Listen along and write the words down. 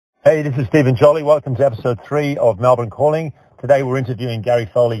Hey, this is Stephen Jolly. Welcome to episode 3 of Melbourne Calling. Today we're interviewing Gary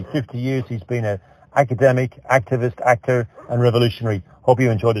Foley. 50 years he's been an academic, activist, actor and revolutionary. Hope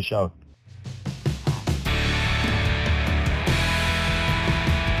you enjoy the show.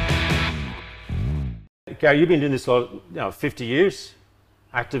 Gary, you've been doing this 50 years,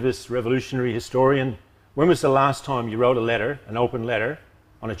 activist, revolutionary, historian. When was the last time you wrote a letter, an open letter,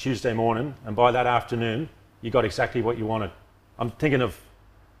 on a Tuesday morning, and by that afternoon you got exactly what you wanted? I'm thinking of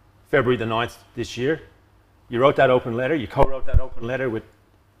February the 9th this year. You wrote that open letter, you co-wrote that open letter with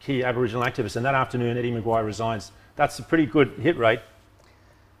key Aboriginal activists, and that afternoon Eddie McGuire resigns. That's a pretty good hit rate.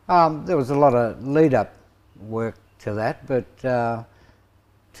 There was a lot of lead-up work to that, but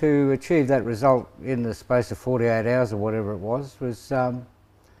to achieve that result in the space of 48 hours or whatever it was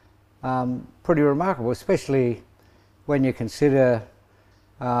pretty remarkable, especially when you consider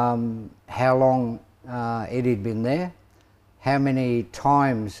how long Eddie'd been there, how many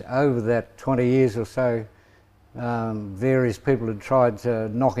times over that 20 years or so various people had tried to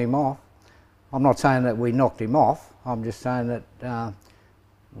knock him off. I'm not saying that we knocked him off, I'm just saying that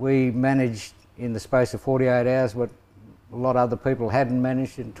we managed in the space of 48 hours what a lot of other people hadn't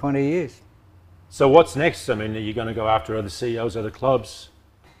managed in 20 years. So what's next? I mean, are you going to go after other CEOs, other clubs?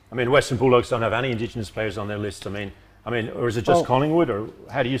 I mean, Western Bulldogs don't have any Indigenous players on their list. I mean, or is it just Collingwood, or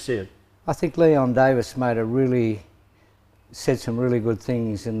how do you see it? I think Leon Davis said some really good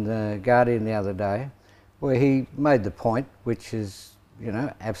things in the Guardian the other day, where he made the point, which is,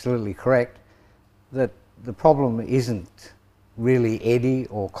 absolutely correct, that the problem isn't really Eddie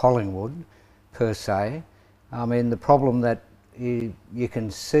or Collingwood per se. I mean, the problem that you can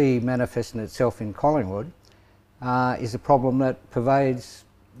see manifesting itself in Collingwood is a problem that pervades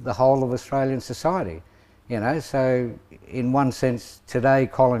the whole of Australian society. So in one sense, today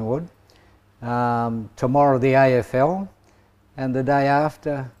Collingwood, tomorrow the AFL, and the day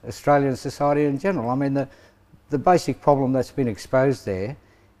after Australian society in general. I mean, the basic problem that's been exposed there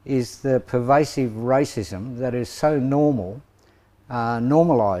is the pervasive racism that is so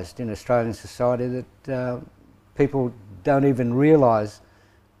normalised in Australian society that people don't even realise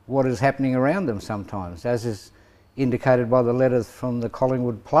what is happening around them sometimes, as is indicated by the letters from the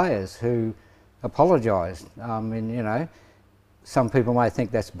Collingwood players who apologised. I mean, some people may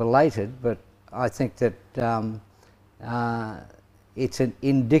think that's belated, but I think that it's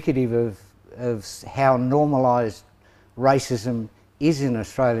indicative of how normalised racism is in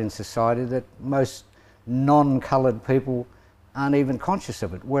Australian society, that most non-coloured people aren't even conscious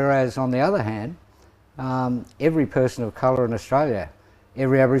of it. Whereas on the other hand, every person of colour in Australia,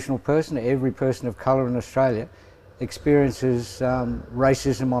 every Aboriginal person, every person of colour in Australia experiences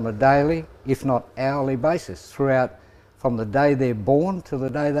racism on a daily, if not hourly basis, throughout, from the day they're born to the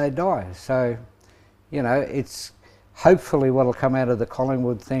day they die. So, it's hopefully what'll come out of the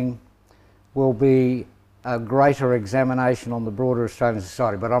Collingwood thing will be a greater examination on the broader Australian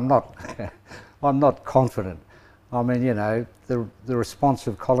society, but I'm not, I'm not confident. I mean, the response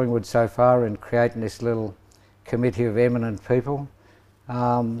of Collingwood so far in creating this little committee of eminent people,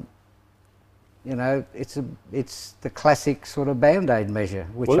 it's the classic sort of band-aid measure,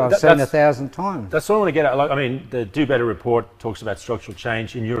 which I've seen 1,000 times. That's what I want to get at. I mean, the Do Better report talks about structural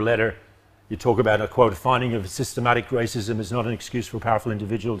change. In your letter, you talk about a quote, finding of systematic racism is not an excuse for powerful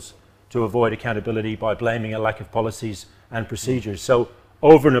individuals to avoid accountability by blaming a lack of policies and procedures. So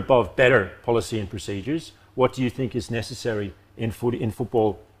over and above better policy and procedures, what do you think is necessary in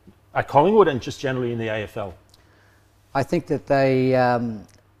football at Collingwood and just generally in the AFL? I think that they,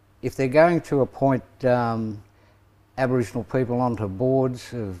 if they're going to appoint Aboriginal people onto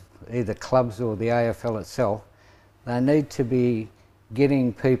boards of either clubs or the AFL itself, they need to be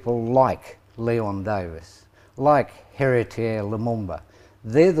getting people like Leon Davis, like Heritier Lumumba.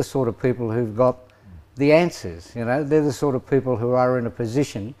 They're the sort of people who've got the answers, they're the sort of people who are in a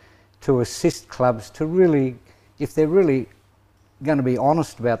position to assist clubs to really, if they're really going to be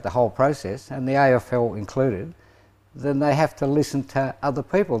honest about the whole process, and the AFL included, then they have to listen to other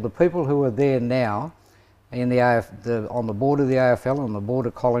people. The people who are there now in on the board of the AFL, on the board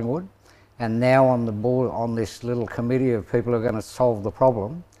of Collingwood, and now on the board, on this little committee of people who are going to solve the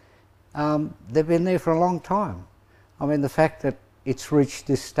problem, they've been there for a long time. I mean, the fact that it's reached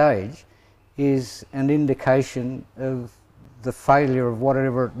this stage is an indication of the failure of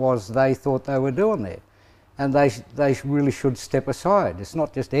whatever it was they thought they were doing there. And they really should step aside. It's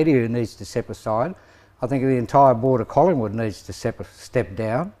not just Eddie who needs to step aside. I think the entire board of Collingwood needs to step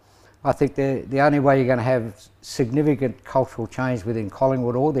down. I think the only way you're going to have significant cultural change within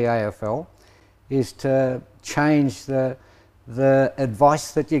Collingwood or the AFL is to change the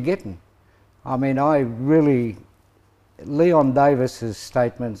advice that you're getting. I mean, I really Leon Davis's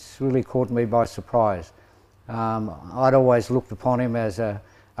statements really caught me by surprise. I'd always looked upon him as a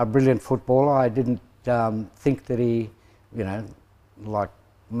brilliant footballer. I didn't think that he, you know, like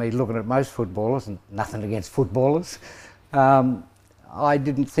me looking at most footballers, and nothing against footballers, I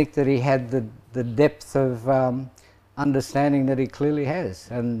didn't think that he had the depth of understanding that he clearly has.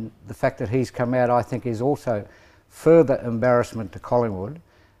 And the fact that he's come out, I think, is also further embarrassment to Collingwood.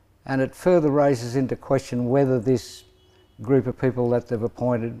 And it further raises into question whether this group of people that they've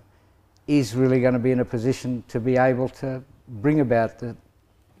appointed is really going to be in a position to be able to bring about the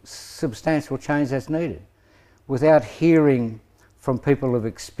substantial change that's needed. Without hearing from people who've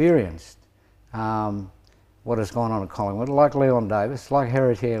experienced what has gone on at Collingwood, like Leon Davis, like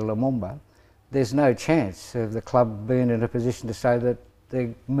Heritier Lumumba, there's no chance of the club being in a position to say that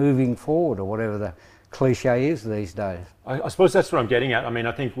they're moving forward, or whatever the cliche is these days. I suppose that's what I'm getting at. I mean,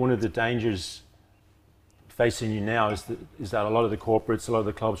 I think one of the dangers facing you now is that a lot of the corporates, a lot of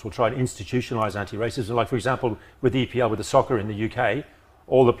the clubs will try to institutionalise anti-racism. Like, for example, with EPL, with the soccer in the UK,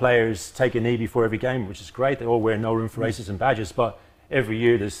 all the players take a knee before every game, which is great. They all wear no room for racism badges, but every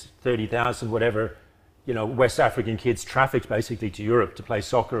year there's 30,000, whatever, you know, West African kids trafficked basically to Europe to play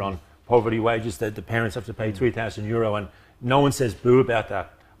soccer on poverty wages that the parents have to pay €3,000, and no one says boo about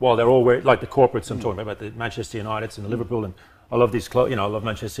that. While they're all wearing, like the corporates I'm talking about the Manchester Uniteds and the Liverpool, and I love these clubs, you know, I love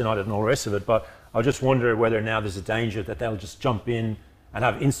Manchester United and all the rest of it, but I just wonder whether now there's a danger that they'll just jump in and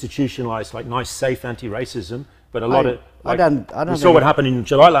have institutionalised, like, nice, safe anti-racism. But a lot of, like, I don't we saw what happened in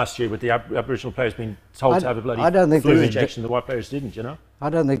July last year with the Aboriginal players being told to have a bloody flu injection. The white players didn't, you know? I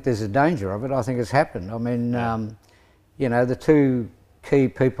don't think there's a danger of it. I think it's happened. I mean, you know, the two key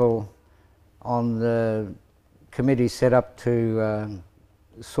people on the committee set up to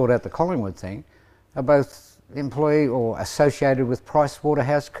sort out the Collingwood thing are both employee or associated with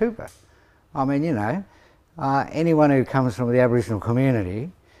PricewaterhouseCoopers. I mean, you know, anyone who comes from the Aboriginal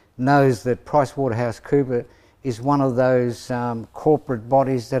community knows that PricewaterhouseCoopers is one of those corporate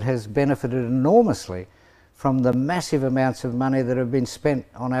bodies that has benefited enormously from the massive amounts of money that have been spent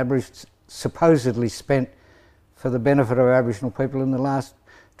on supposedly spent for the benefit of Aboriginal people in the last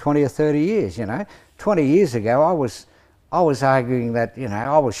 20 or 30 years, you know. 20 years ago I was arguing that, you know,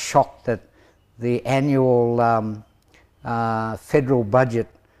 I was shocked that the annual federal budget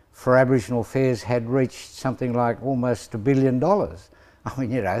for Aboriginal affairs had reached something like almost $1 billion. I mean,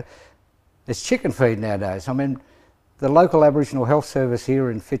 you know, it's chicken feed nowadays. I mean, the local Aboriginal Health Service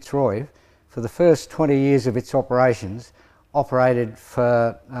here in Fitzroy, for the first 20 years of its operations, operated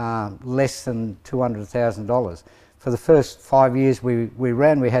for less than $200,000. For the first 5 years we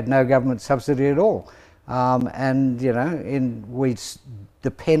ran, we had no government subsidy at all. And, you know, we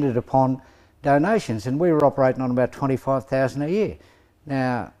depended upon donations, and we were operating on about $25,000 a year.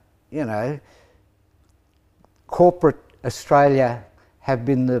 Now, you know, corporate Australia have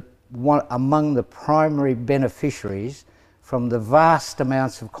been among the primary beneficiaries from the vast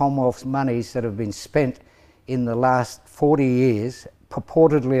amounts of Commonwealth monies that have been spent in the last 40 years,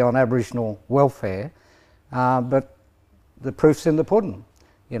 purportedly on Aboriginal welfare, but the proof's in the pudding.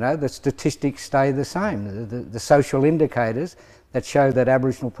 You know, the statistics stay the same. The social indicators that show that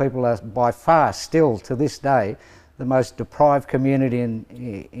Aboriginal people are by far still to this day the most deprived community in,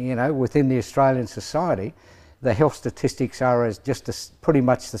 you know, within the Australian society. The health statistics are pretty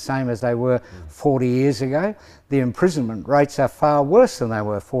much the same as they were 40 years ago. The imprisonment rates are far worse than they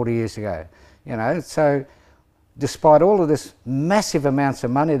were 40 years ago. You know, so despite all of this massive amounts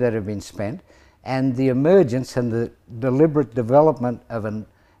of money that have been spent, and the emergence and the deliberate development of an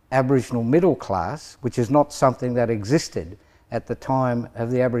Aboriginal middle class, which is not something that existed at the time of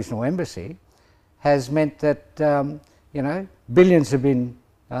the Aboriginal Embassy, has meant that, you know, billions have been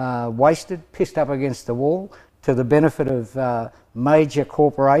wasted, pissed up against the wall, to the benefit of major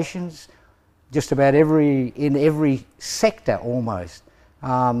corporations, just about in every sector almost.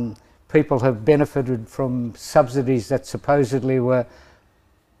 People have benefited from subsidies that supposedly were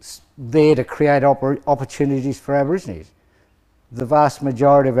there to create opportunities for Aborigines. The vast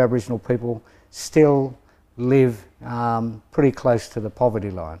majority of Aboriginal people still live pretty close to the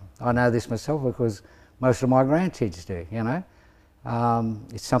poverty line. I know this myself because most of my grandkids do, you know.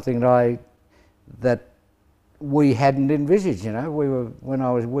 It's something that we hadn't envisaged, you know.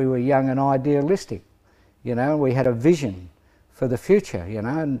 We were young and idealistic, you know. We had a vision for the future, you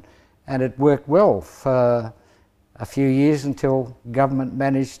know, and it worked well for a few years until government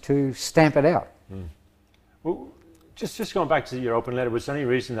managed to stamp it out. Well, just going back to your open letter, was there any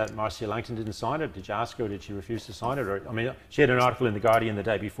reason that Marcia Langton didn't sign it? Did you ask her, or did she refuse to sign it? Or, I mean, she had an article in The Guardian the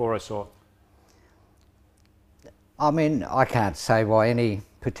day before I saw. I mean, I can't say why any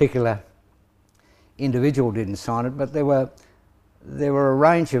particular individual didn't sign it, but there were a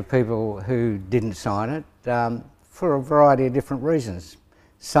range of people who didn't sign it for a variety of different reasons.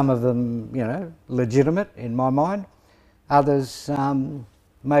 Some of them, you know, legitimate in my mind, others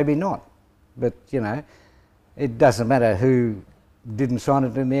maybe not. But, you know, it doesn't matter who didn't sign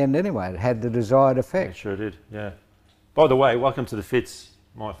it in the end anyway. It had the desired effect. It sure did, yeah. By the way, welcome to the Fitz,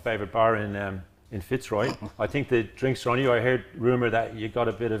 my favourite bar in Fitzroy. I think the drinks are on you. I heard rumour that you got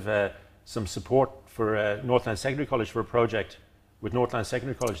a bit of some support for Northland Secondary College for a project with Northland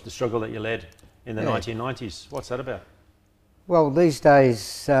Secondary College, the struggle that you led in the 1990s. What's that about? Well, these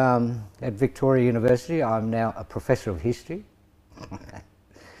days at Victoria University, I'm now a professor of history,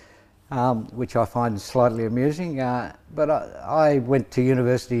 which I find slightly amusing. But I went to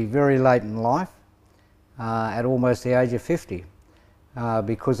university very late in life, at almost the age of 50, partly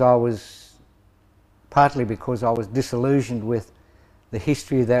because I was disillusioned with the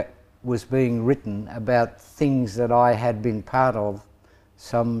history that was being written about things that I had been part of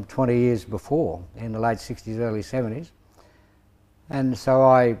some 20 years before, in the late 60s, early 70s. And so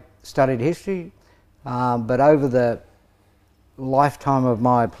I studied history, but over the lifetime of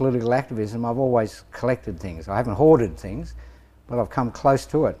my political activism, I've always collected things. I haven't hoarded things, but I've come close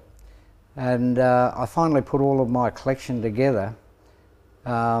to it. And I finally put all of my collection together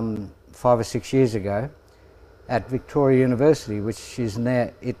 5 or 6 years ago at Victoria University, which is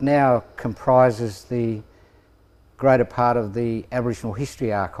now comprises the greater part of the Aboriginal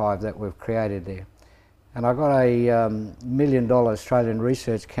History Archive that we've created there. And I got a $1 million Australian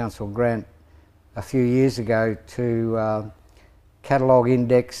Research Council grant a few years ago to catalogue,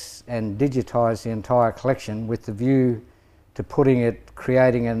 index and digitise the entire collection with the view to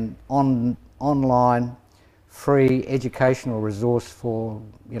creating an online free educational resource for,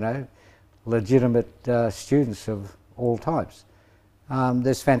 you know, legitimate students of all types.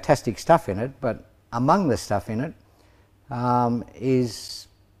 There's fantastic stuff in it, but among the stuff in it is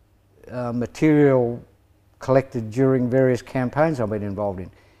material collected during various campaigns I've been involved in,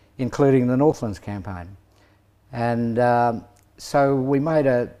 including the Northlands campaign. And so we made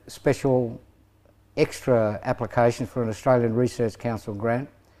a special extra application for an Australian Research Council grant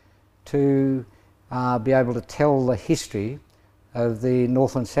to be able to tell the history of the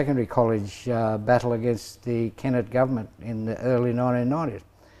Northland Secondary College battle against the Kennett government in the early 1990s.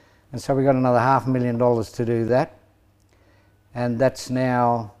 And so we got another $500,000 to do that, and that's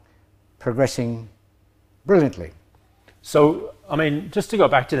now progressing brilliantly. So, I mean, just to go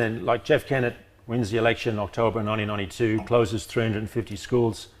back to then, like Jeff Kennett wins the election in October 1992, closes 350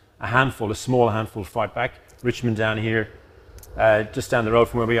 schools, a small handful fight back. Richmond down here, just down the road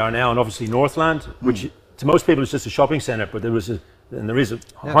from where we are now, and obviously Northland, which to most people is just a shopping centre, but there is a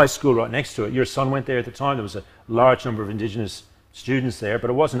high school right next to it. Your son went there at the time. There was a large number of Indigenous students there, but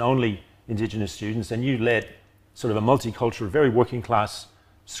it wasn't only Indigenous students, and you led sort of a multicultural, very working class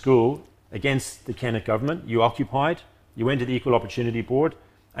school against the Kennett government. You occupied, you went to the Equal Opportunity Board,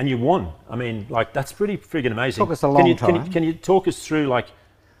 and you won. I mean, like, that's pretty friggin' amazing. Took us a long time. Can you talk us through like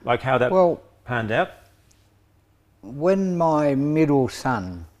how that panned out? When my middle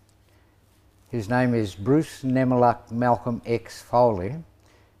son, his name is Bruce Nemeluk Malcolm X Foley,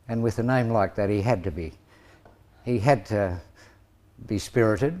 and with a name like that he had to be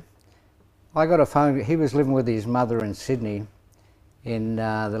spirited. I got a phone, he was living with his mother in Sydney in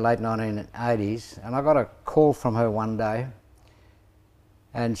the late 1980s, and I got a call from her one day,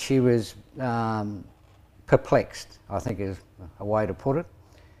 and she was perplexed, I think is a way to put it,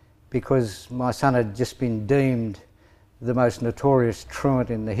 because my son had just been deemed the most notorious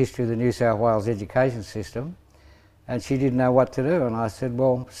truant in the history of the New South Wales education system, and she didn't know what to do. And I said,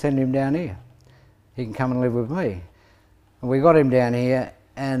 well, send him down here. He can come and live with me. And we got him down here,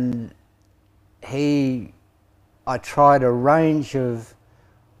 and I tried a range of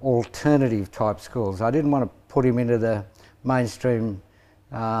alternative type schools. I didn't want to put him into the mainstream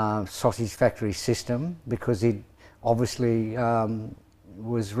sausage factory system because he obviously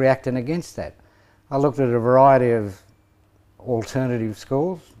was reacting against that. I looked at a variety of alternative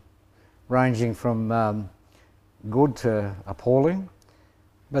schools, ranging from good to appalling.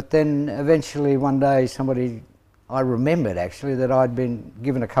 But then eventually one day I remembered actually that I'd been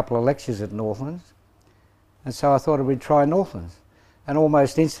given a couple of lectures at Northlands, and so I thought I would try Northlands. And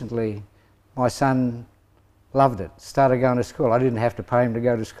almost instantly my son loved it, started going to school. I didn't have to pay him to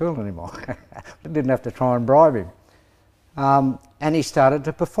go to school anymore. I didn't have to try and bribe him. And he started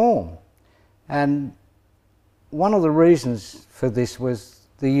to perform. And one of the reasons for this was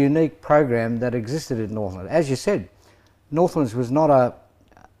the unique program that existed at Northlands. As you said, Northlands was not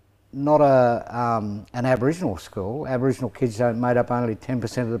an Aboriginal school. Aboriginal kids made up only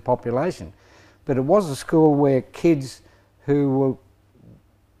 10% of the population. but it was a school where kids who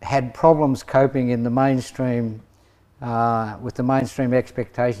had problems coping in the mainstream, with the mainstream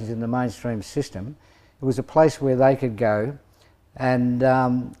expectations in the mainstream system, it was a place where they could go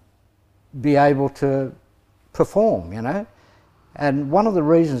and be able to perform, you know. And one of the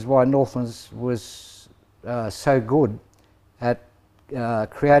reasons why Northlands was so good at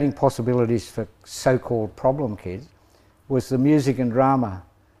creating possibilities for so-called problem kids was the music and drama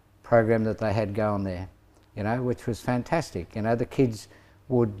program that they had going there, you know, which was fantastic. You know, the kids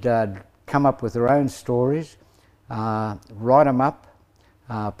would come up with their own stories, write them up,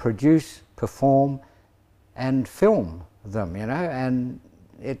 produce, perform and film them, you know, and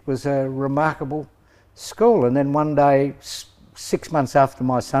it was a remarkable school. And then one day, 6 months after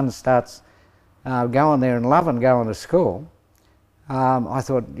my son starts going there and loving going to school, I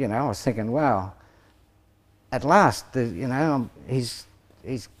thought, you know, I was thinking, wow, at last, you know, he's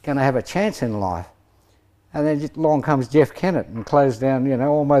going to have a chance in life. And then along comes Jeff Kennett and closed down, you know,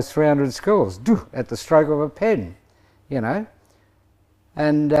 almost 300 schools at the stroke of a pen, you know.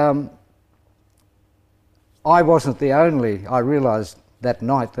 And I wasn't the only, I realised that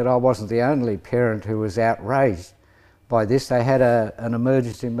night that I wasn't the only parent who was outraged by this. They had an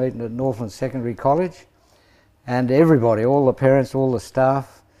emergency meeting at Northland Secondary College, and everybody, all the parents, all the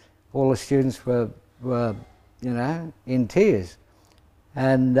staff, all the students were you know, in tears.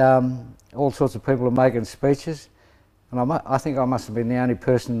 And all sorts of people were making speeches. And I think I must have been the only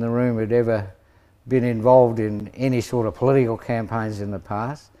person in the room who'd ever been involved in any sort of political campaigns in the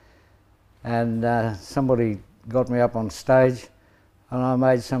past. And somebody got me up on stage and I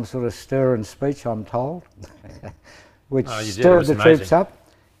made some sort of stirring speech, I'm told, which stirred the troops up.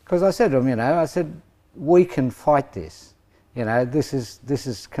 Because I said to them, you know, I said, we can fight this. You know, this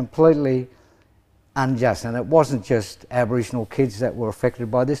is completely unjust, and it wasn't just Aboriginal kids that were affected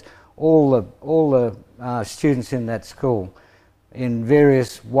by this. All the students in that school, in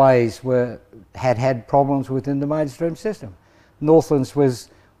various ways, had problems within the mainstream system. Northlands was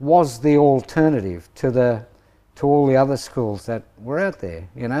the alternative to all the other schools that were out there,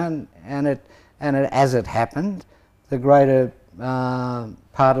 you know, and as it happened, the greater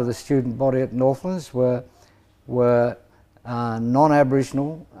part of the student body at Northlands were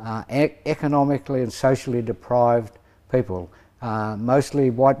non-Aboriginal, economically and socially deprived people,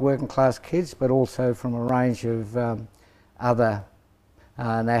 mostly white working class kids, but also from a range of other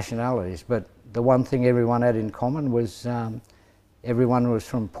nationalities. But the one thing everyone had in common was everyone was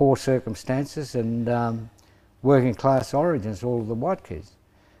from poor circumstances and working class origins, all of the white kids.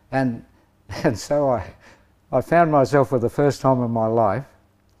 And so I found myself for the first time in my life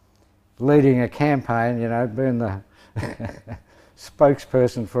leading a campaign, you know, being the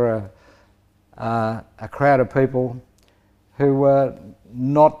spokesperson for a crowd of people who were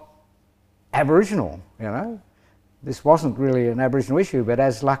not Aboriginal, you know. This wasn't really an Aboriginal issue, but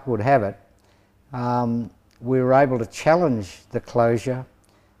as luck would have it, we were able to challenge the closure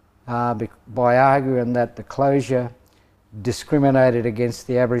by arguing that the closure discriminated against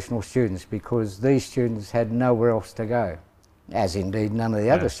the Aboriginal students because these students had nowhere else to go, as indeed none of the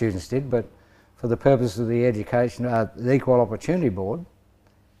other students did, but for the purpose of the education, the Equal Opportunity Board.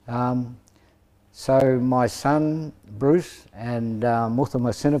 So my son, Bruce, and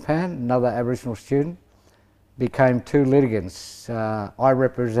Muthama Sinapan, another Aboriginal student, became two litigants. I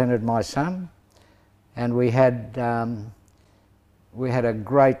represented my son, and we had a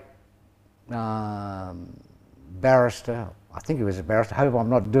great barrister, I think he was a barrister, I hope I'm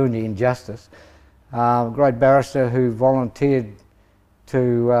not doing you injustice, great barrister who volunteered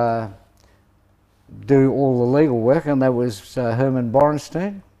to do all the legal work, and that was Herman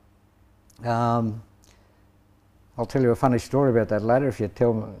Borenstein. I'll tell you a funny story about that later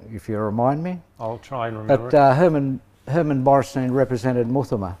if you remind me. I'll try and remember. But Herman Borenstein represented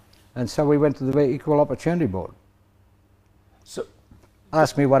Muthama, and so we went to the Equal Opportunity Board. So,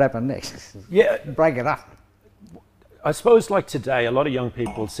 ask me what happened next. Yeah, break it up. I suppose, like today, a lot of young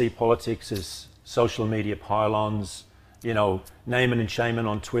people see politics as social media pylons, you know, naming and shaming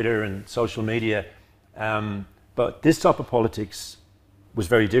on Twitter and social media. But this type of politics was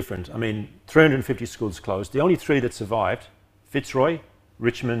very different. I mean, 350 schools closed. The only three that survived, Fitzroy,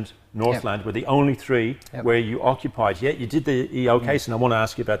 Richmond, Northland, were the only three where you occupied. Yeah, you did the EO case, and I want to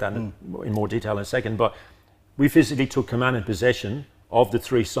ask you about that in more detail in a second, but we physically took command and possession of the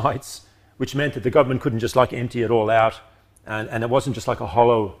three sites, which meant that the government couldn't just like empty it all out, and it wasn't just like a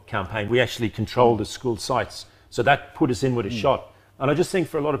hollow campaign. We actually controlled the school sites. So that put us in with a shot. And I just think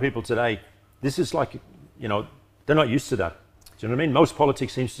for a lot of people today, this is like, you know, they're not used to that. Do you know what I mean? Most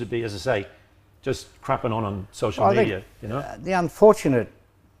politics seems to be, as I say, just crapping on social media, you know? The unfortunate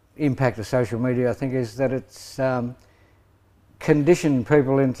impact of social media, I think, is that it's conditioned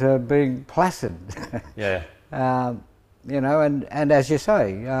people into being placid. Yeah. You know, and as you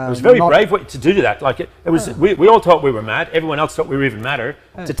say, it was very brave to do that. Like it was, we all thought we were mad. Everyone else thought we were even madder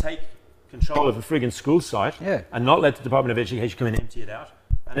to take control of a friggin' school site and not let the Department of Education come and empty it out.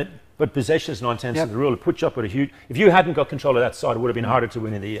 But possession is 9/10 of the rule. It put you up with a huge. If you hadn't got control of that site, it would have been harder to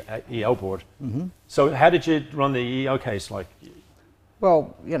win in the EO board. So how did you run the EO case? Like,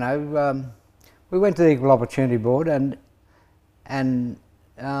 well, you know, we went to the Equal Opportunity Board, and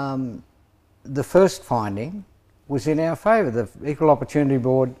the first finding was in our favour. The Equal Opportunity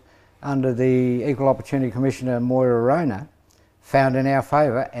Board, under the Equal Opportunity Commissioner Moira Rona, found in our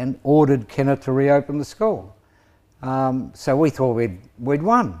favour and ordered Kennett to reopen the school. So we thought we'd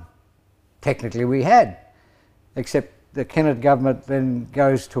won. Technically we had, except the Kennett government then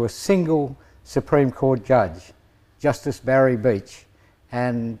goes to a single Supreme Court judge, Justice Barry Beach,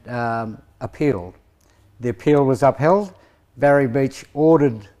 and appealed. The appeal was upheld. Barry Beach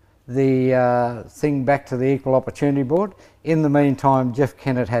ordered the thing back to the Equal Opportunity Board. In the meantime, Jeff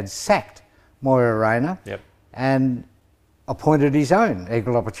Kennett had sacked Moira Rayner and appointed his own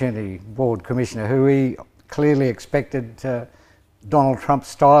Equal Opportunity Board Commissioner, who he clearly expected to, Donald Trump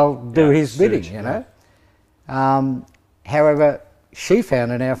style, do his bidding, you know. However, she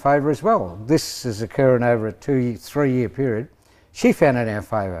found in our favour as well. This is occurring over a 2-3 year period. She found in our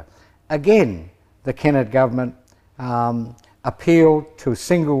favour. Again, the Kennett government appealed to a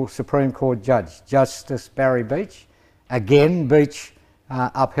single Supreme Court judge, Justice Barry Beach. Again, Beach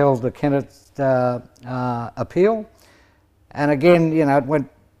upheld the Kennett appeal. And again, you know, it went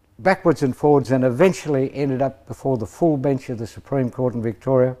backwards and forwards and eventually ended up before the full bench of the Supreme Court in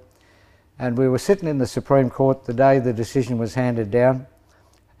Victoria. And we were sitting in the Supreme Court the day the decision was handed down.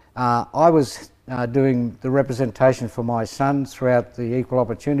 I was doing the representation for my son throughout the Equal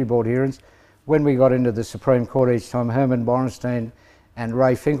Opportunity Board hearings. When we got into the Supreme Court each time, Herman Borenstein and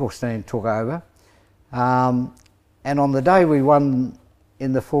Ray Finkelstein took over. And on the day we won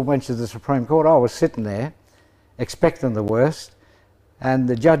in the full bench of the Supreme Court, I was sitting there expecting the worst, and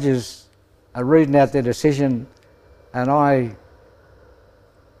the judges are reading out their decision, and I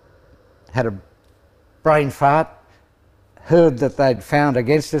had a brain fart, heard that they'd found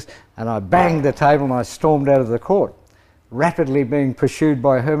against us, and I banged the table and I stormed out of the court, rapidly being pursued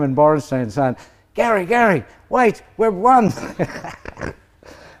by Herman Borenstein saying, Gary, wait, we've won."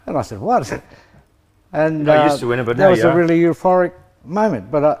 And I said, "What?" And I used to win it, but that was a really euphoric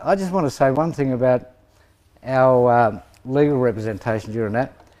moment. But I just want to say one thing about our legal representation during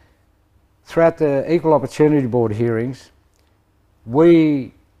that. Throughout the Equal Opportunity Board hearings,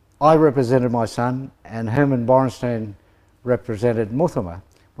 I represented my son and Herman Borenstein represented Muthama.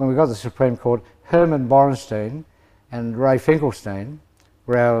 When we got to the Supreme Court, Herman Borenstein and Ray Finkelstein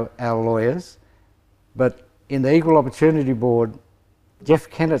were our lawyers, but in the Equal Opportunity Board, Jeff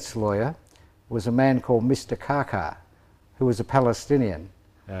Kennett's lawyer was a man called Mr. Karkar, who was a Palestinian.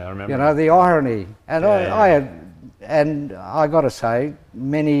 Yeah, I remember. You know, the irony. And I got to say,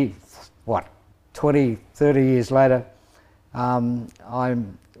 20, 30 years later, I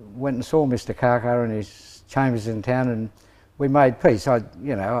went and saw Mr. Karkar in his chambers in town, and we made peace. I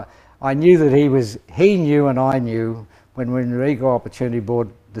knew that he knew and I knew when we were in the Equal Opportunity Board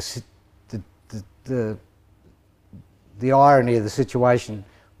the irony of the situation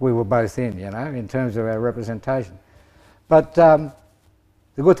we were both in, you know, in terms of our representation. But the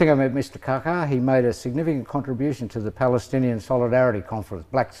good thing about Mr. Karkar, he made a significant contribution to the Palestinian Solidarity Conference,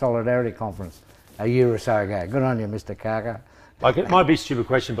 Black Solidarity Conference, a year or so ago. Good on you, Mr. Karkar. Like, it might be a stupid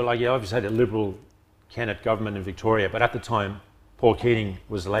question, but like, you obviously had a Liberal Kennett government in Victoria, but at the time, Paul Keating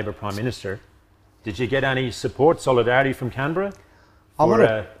was the Labor Prime Minister. Did you get any support, solidarity from Canberra for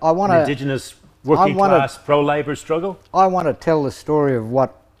an Indigenous working class pro-Labor struggle? I want to tell the story of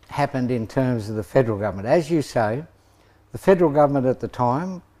what happened in terms of the federal government. As you say, the federal government at the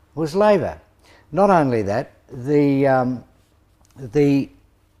time was Labor. Not only that,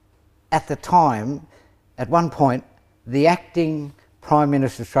 at the time, at one point, the acting Prime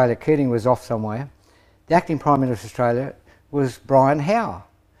Minister of Australia, Keating was off somewhere, the acting Prime Minister of Australia was Brian Howe,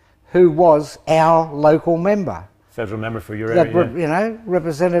 who was our local member. Federal member for your area. That, you know,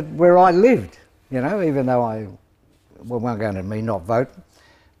 represented where I lived, you know, even though I won't go into me not vote.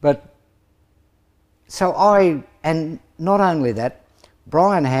 But so and not only that,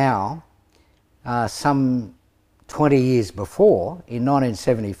 Brian Howe, some 20 years before, in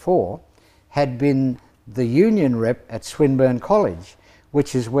 1974, had been the union rep at Swinburne College,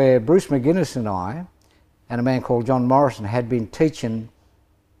 which is where Bruce McGuinness and I, and a man called John Morrison, had been teaching,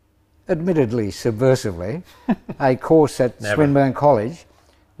 admittedly subversively, a course at Swinburne College,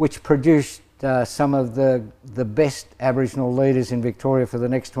 which produced some of the best Aboriginal leaders in Victoria for the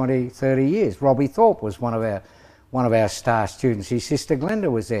next 20, 30 years. Robbie Thorpe was one of our star students. His sister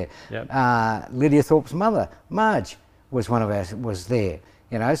Glenda was there. Yep. Lydia Thorpe's mother, Marge, was there.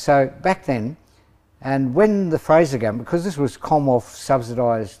 You know, so back then, and when the Fraser government, because this was Commonwealth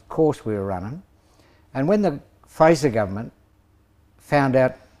subsidised course we were running, and when the Fraser government found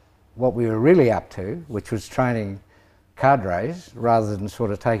out what we were really up to, which was training cadres rather than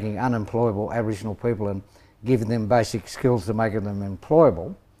sort of taking unemployable Aboriginal people and giving them basic skills to make them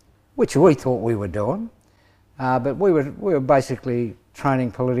employable, which we thought we were doing, but we were basically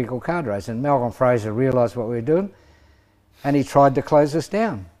training political cadres, and Malcolm Fraser realised what we were doing, and he tried to close us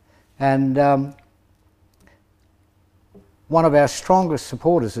down. And one of our strongest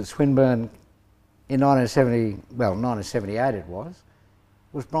supporters at Swinburne in 1978 it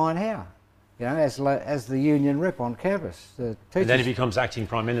was Brian Howe, you know, as the union rep on campus. The And then he becomes acting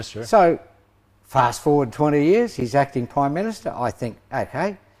Prime Minister. So, fast forward 20 years, he's acting Prime Minister. I think,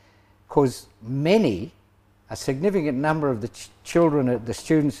 okay, because a significant number of the children, the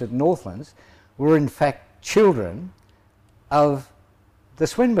students at Northlands, were in fact children of the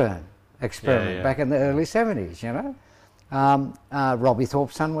Swinburne experiment back in the early 70s, you know. Robbie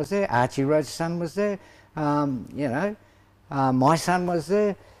Thorpe's son was there, Archie Rhodes' son was there, you know, my son was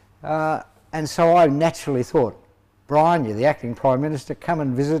there, and so I naturally thought, Brian, you're the acting Prime Minister, come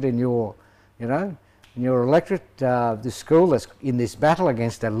and visit in your, you know, in your electorate, the school that's in this battle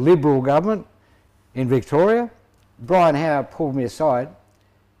against a Liberal government in Victoria. Brian Howe pulled me aside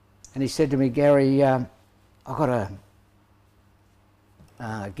and he said to me, Gary, I've got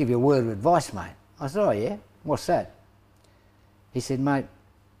to give you a word of advice, mate. I said, oh yeah, what's that? He said, mate,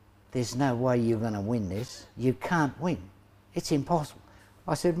 there's no way you're going to win this. You can't win. It's impossible.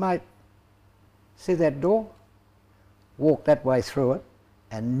 I said, mate, see that door? Walk that way through it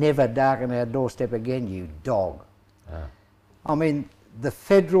and never darken our doorstep again, you dog. I mean, the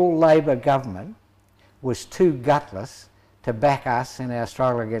federal Labor government was too gutless to back us in our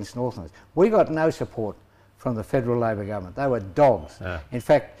struggle against Northlands. We got no support from the federal Labor government. They were dogs. In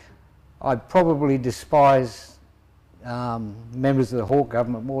fact, I probably despise members of the Hawke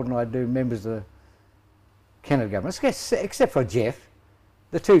government more than I do members of the Kennett government, except for Jeff,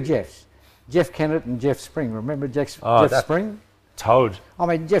 the two Jeffs, Jeff Kennett and Jeff Spring. Remember Jeff Spring? Toad. I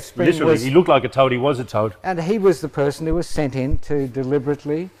mean, Jeff Spring literally, was... he looked like a toad, he was a toad. And he was the person who was sent in to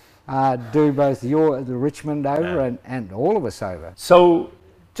deliberately do both the Richmond over and all of us over. So,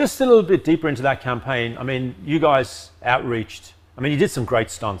 just a little bit deeper into that campaign, I mean, you guys outreached, I mean, you did some great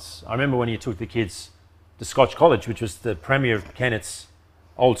stunts. I remember when you took the kids to Scotch College, which was the premier of Kennett's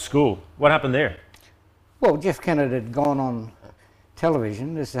old school. What happened there? Well, Jeff Kennett had gone on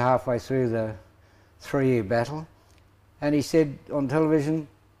television, this is halfway through the 3-year battle, and he said on television,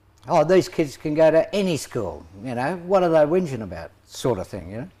 oh, these kids can go to any school, you know, what are they whinging about, sort of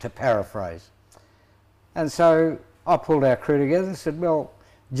thing, you know, to paraphrase. And so I pulled our crew together and said, well,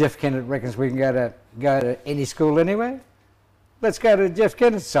 Jeff Kennett reckons we can go to any school anywhere. Let's go to Jeff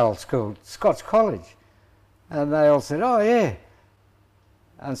Kennett's old school, Scotch College. And they all said, oh yeah.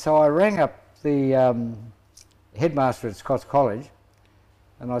 And so I rang up the headmaster at Scotch College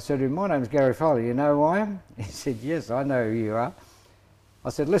and I said to him, my name's Gary Foley, you know who I am? He said, yes, I know who you are. I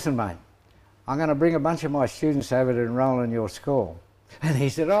said, listen mate, I'm going to bring a bunch of my students over to enrol in your school. And he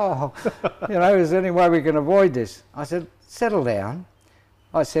said, oh, you know, is there any way we can avoid this? I said, settle down.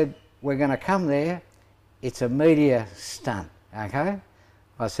 I said, we're going to come there, it's a media stunt, okay?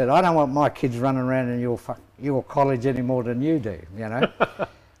 I said, I don't want my kids running around in your college any more than you do, you know?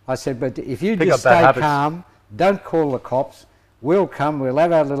 I said, but if you just stay calm, don't call the cops, we'll come, we'll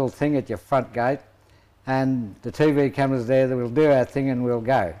have our little thing at your front gate, and the TV cameras there, we'll do our thing and we'll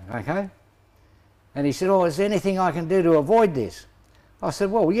go, okay? And he said, oh, is there anything I can do to avoid this? I said,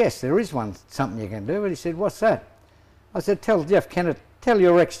 well, yes, there is something you can do. But he said, what's that? I said, tell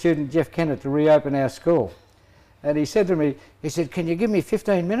your ex-student Jeff Kennett to reopen our school. And he said to me, he said, can you give me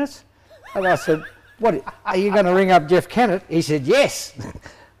 15 minutes? And I said, what, are you going to ring up Jeff Kennett? He said, yes.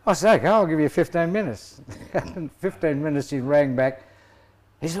 I said, okay, I'll give you 15 minutes. And 15 minutes he rang back.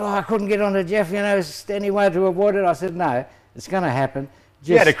 He said, oh, I couldn't get on to Jeff, you know, is there any way to avoid it? I said, no, it's going to happen.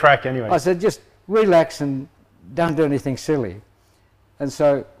 You had a crack anyway. I said, just relax and don't do anything silly. And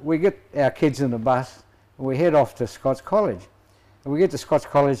so we get our kids in the bus and we head off to Scotch College. And we get to Scotch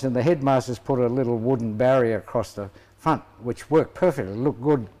College and the headmasters put a little wooden barrier across the front, which worked perfectly, looked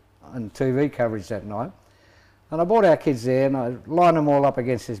good on TV coverage that night. And I brought our kids there and I lined them all up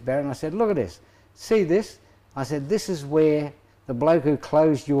against this barrier and I said, look at this, see this? I said, this is where the bloke who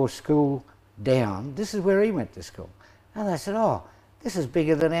closed your school down, this is where he went to school. And they said, oh, this is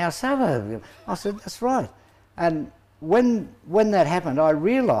bigger than our suburb. I said, that's right. And when that happened, I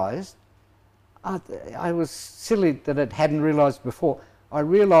realised, I was silly that it hadn't realised before, I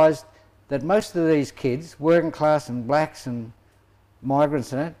realised that most of these kids, working class and blacks and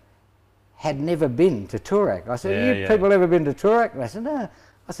migrants and that, had never been to Toorak. I said, you people ever been to Toorak? And I said, no.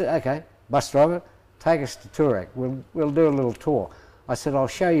 I said, okay, bus driver, take us to Toorak. We'll do a little tour. I said, I'll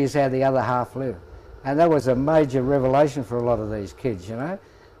show you how the other half live. And that was a major revelation for a lot of these kids, you know.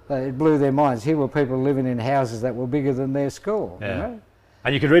 It blew their minds. Here were people living in houses that were bigger than their school, you know.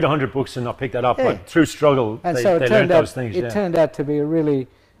 And you could read 100 books and not pick that up, but through struggle, and they learned those things. It turned out to be a really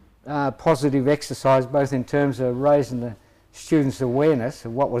positive exercise, both in terms of raising the students' awareness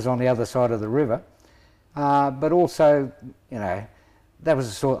of what was on the other side of the river, but also, you know, that was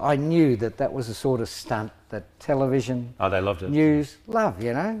a sort. I knew that was a sort of stunt that television, they loved it. News, love.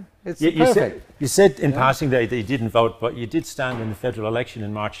 You know, it's perfect. You said in passing that you didn't vote, but you did stand in the federal election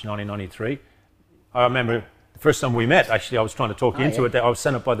in March 1993. I remember the first time we met. Actually, I was trying to talk you into it. I was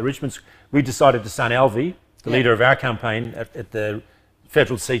sent up by the Richmonds. We decided to stand Alvey, the leader of our campaign, at the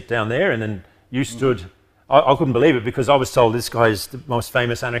federal seat down there, and then you stood. I couldn't believe it because I was told this guy is the most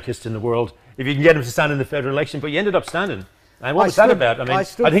famous anarchist in the world. If you can get him to stand in the federal election, but you ended up standing. And what was that about? I mean, I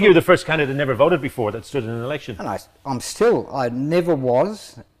think you were the first candidate that never voted before that stood in an election. And I never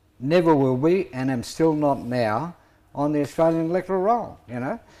was, never will be, and am still not now on the Australian electoral roll, you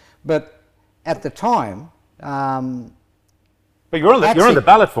know. But at the time... but you're on the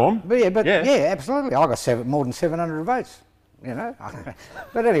ballot form. Yeah, absolutely. I got more than 700 votes, you know.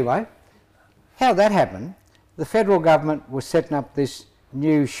 But anyway, how that happened, the federal government was setting up this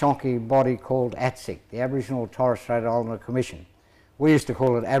new shonky body called ATSIC, the Aboriginal and Torres Strait Islander Commission. We used to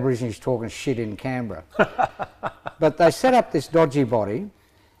call it Aborigines Talking Shit in Canberra. But they set up this dodgy body,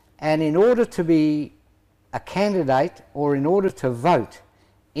 and in order to be a candidate or in order to vote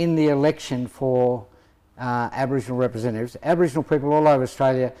in the election for Aboriginal representatives, Aboriginal people all over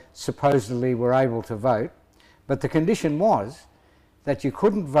Australia supposedly were able to vote, but the condition was that you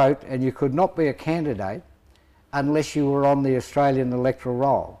couldn't vote and you could not be a candidate unless you were on the Australian electoral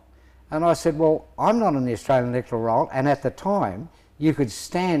roll. And I said, well, I'm not on the Australian electoral roll, and at the time you could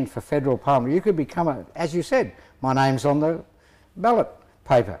stand for federal parliament. You could become, as you said, my name's on the ballot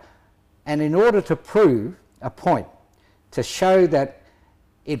paper. And in order to prove a point, to show that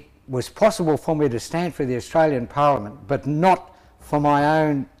it was possible for me to stand for the Australian Parliament, but not for my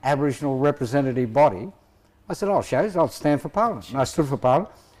own Aboriginal representative body, I said, I'll show you, I'll stand for Parliament. And I stood for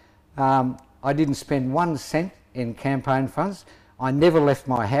Parliament. I didn't spend 1 cent in campaign funds. I never left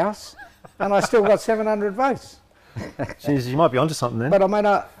my house, and I still got 700 votes. Jeez, you might be onto something then. But I mean,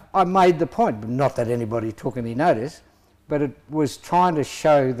 I made the point, not that anybody took any notice, but it was trying to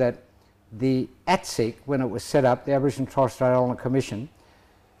show that the ATSIC, when it was set up, the Aboriginal and Torres Strait Islander Commission,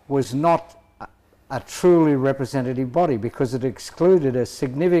 was not a truly representative body because it excluded a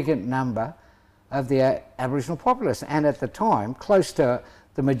significant number of the Aboriginal populace, and at the time, close to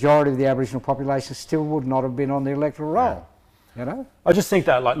the majority of the Aboriginal population still would not have been on the electoral roll, you know? I just think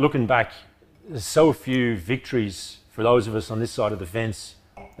that, like, looking back, there's so few victories for those of us on this side of the fence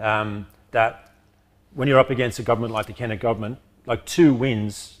that when you're up against a government like the Kennett government, like 2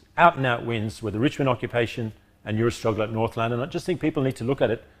 wins, out and out wins, were the Richmond occupation and your struggle at Northland. And I just think people need to look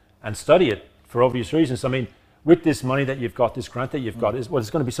at it and study it for obvious reasons. I mean, with this money that you've got, this grant that you've got, is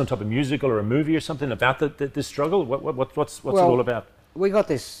going to be some type of musical or a movie or something about this struggle? What's it all about? We got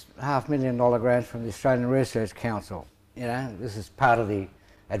this $500,000 grant from the Australian Research Council. You know, this is part of the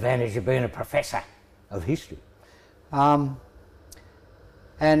advantage of being a professor of history. And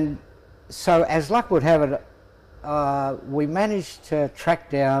so, as luck would have it, we managed to track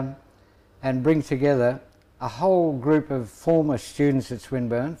down and bring together a whole group of former students at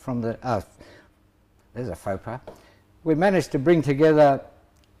Swinburne from the... there's a faux pas. We managed to bring together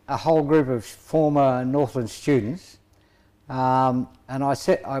a whole group of former Northland students, and I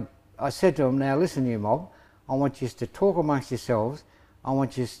said to them, now listen, you mob, I want you to talk amongst yourselves. I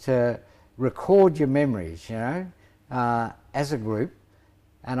want you to record your memories, you know, as a group,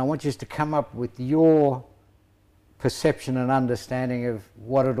 and I want you to come up with your perception and understanding of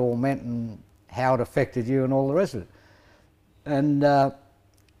what it all meant and how it affected you and all the rest of it. And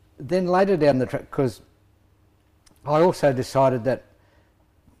then later down the track, because I also decided that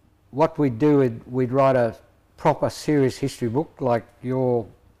what we'd do, we'd write a proper serious history book like your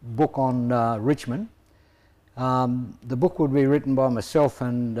book on Richmond. The book would be written by myself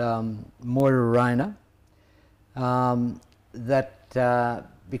and Moira Rayner.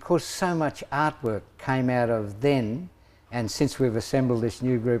 Because so much artwork came out of then, and since we've assembled this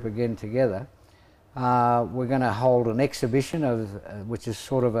new group again together, We're going to hold an exhibition of which is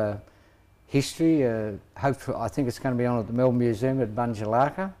sort of a history. I think it's going to be on at the Melbourne Museum at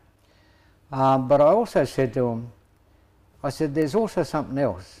Bunjalaka. But I also said to them, I said, there's also something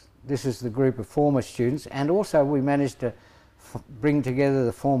else. This is the group of former students, and also we managed to bring together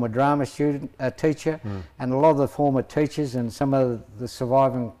the former drama teacher and a lot of the former teachers and some of the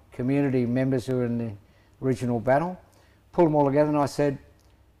surviving community members who were in the original battle. Pulled them all together, and I said,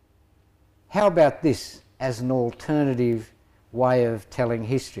 how about this as an alternative way of telling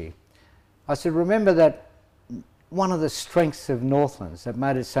history? I said, remember that one of the strengths of Northlands that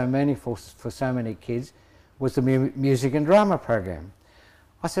made it so meaningful for so many kids was the music and drama program.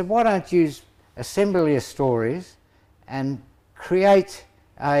 I said, why don't you assemble your stories and create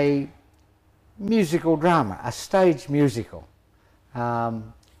a musical drama, a stage musical.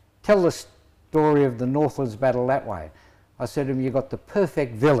 Tell the story of the Northlands battle that way. I said to him, you've got the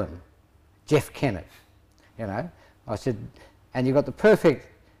perfect villain, Jeff Kennett, you know. I said, and you've got the perfect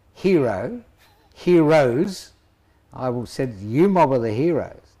heroes. I said, you mob are the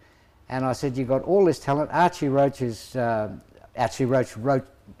heroes. And I said, you've got all this talent. Archie Roach wrote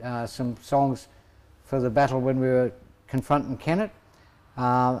some songs for the battle when we were confronting Kennett.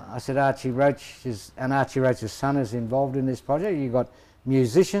 I said, Archie Roach's son is involved in this project. You've got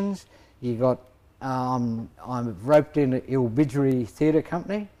musicians, you've got, I'm roped in the Ilbidgery Theatre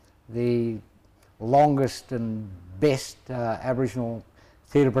Company, the longest and best Aboriginal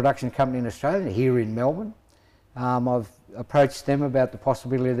theatre production company in Australia, here in Melbourne. I've approached them about the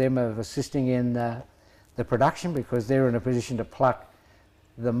possibility of them of assisting in the production, because they're in a position to pluck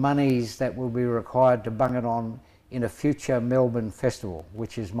the monies that will be required to bung it on in a future Melbourne festival,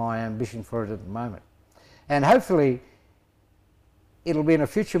 which is my ambition for it at the moment. And hopefully it'll be in a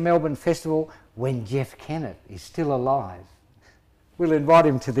future Melbourne festival when Jeff Kennett is still alive. We'll invite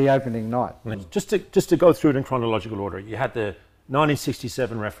him to the opening night. Just to go through it in chronological order, you had the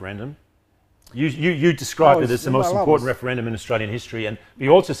 1967 referendum. You described it as the most important referendum in Australian history, and you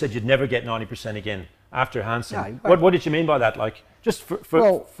also said you'd never get 90% again after Hanson. No, what did you mean by that? Like, just for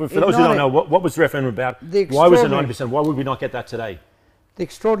those who don't know, what was the referendum about? Why was it 90%? Why would we not get that today? The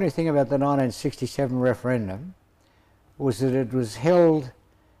extraordinary thing about the 1967 referendum was that it was held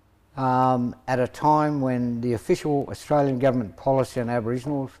at a time when the official Australian government policy on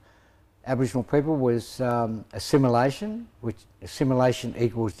Aboriginal people was assimilation, which assimilation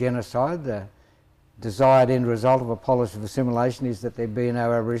equals genocide. The desired end result of a policy of assimilation is that there be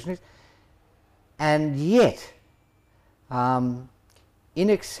no Aborigines. And yet, in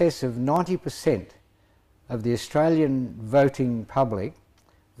excess of 90% of the Australian voting public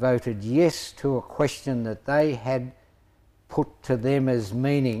voted yes to a question that they had put to them as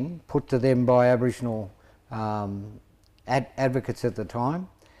meaning, put to them by Aboriginal advocates at the time,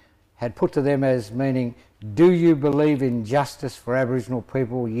 had put to them as meaning, do you believe in justice for Aboriginal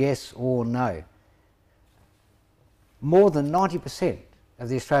people, yes or no? More than 90% of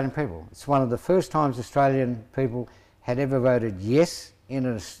the Australian people. It's one of the first times Australian people had ever voted yes in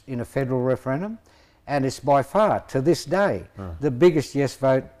a federal referendum, and it's by far, to this day, the biggest yes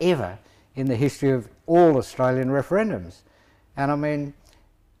vote ever in the history of all Australian referendums. And I mean,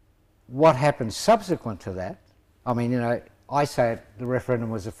 what happened subsequent to that, I mean, you know, I say the referendum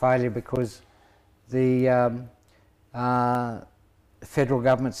was a failure because the federal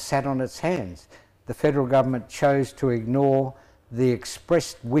government sat on its hands. The federal government chose to ignore the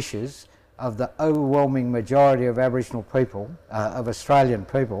expressed wishes of the overwhelming majority of Aboriginal people, of Australian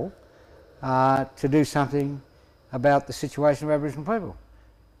people, to do something about the situation of Aboriginal people.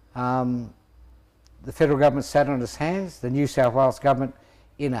 The federal government sat on its hands. The New South Wales government,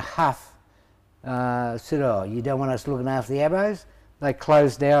 in a huff, said, oh, you don't want us looking after the Abos? They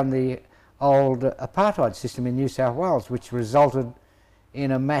closed down the old apartheid system in New South Wales, which resulted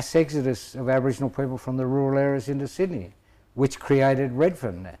in a mass exodus of Aboriginal people from the rural areas into Sydney, which created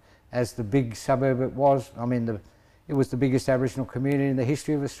Redfern as the big suburb it was. I mean, it was the biggest Aboriginal community in the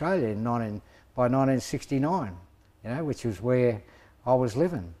history of Australia by 1969, you know, which was where I was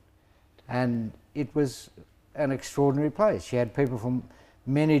living. And it was an extraordinary place. You had people from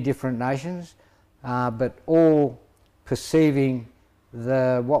many different nations, but all perceiving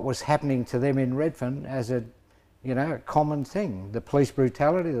what was happening to them in Redfern as a common thing. The police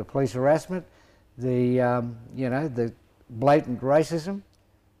brutality, the police harassment, the blatant racism,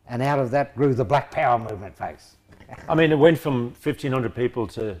 and out of that grew the Black Power movement, folks. I mean, it went from 1,500 people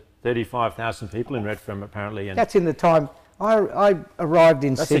to 35,000 people in Redfern, apparently. And that's in the time I arrived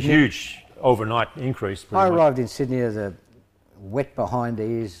in Sydney. That's a huge overnight increase. I arrived in Sydney as a wet behind the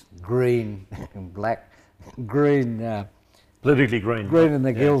ears, green and black, green. Politically green. Green in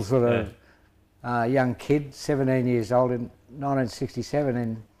the gills sort of young kid, 17 years old in 1967,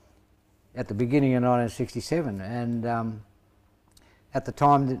 and at the beginning of 1967, and at the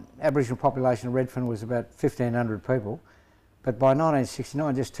time the Aboriginal population of Redfern was about 1,500 people, but by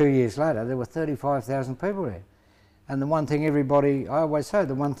 1969, just 2 years later, there were 35,000 people there. And the one thing everybody, I always say,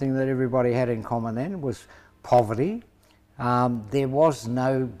 the one thing that everybody had in common then was poverty. There was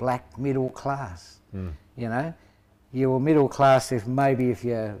no black middle class. You know, you were middle class if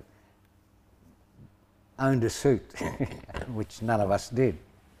you owned a suit, which none of us did.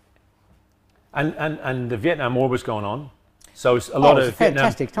 And the Vietnam War was going on, so a lot of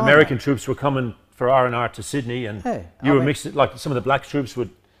Vietnam American troops were coming for R&R to Sydney, and you were mixed, like some of the black troops would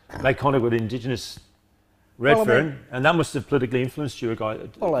make contact with Indigenous Redfern, and that must have politically influenced you guys.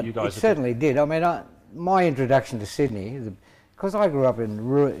 Well, it certainly did. I mean, my introduction to Sydney, because I grew up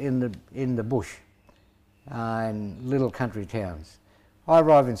in the bush, in little country towns. I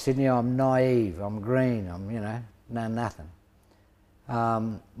arrive in Sydney, I'm naive, I'm green, I'm, you know nothing.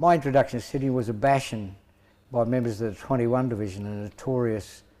 My introduction to Sydney was a bashing by members of the 21 Division, a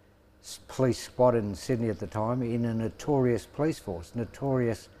notorious police squad in Sydney at the time, in a notorious police force,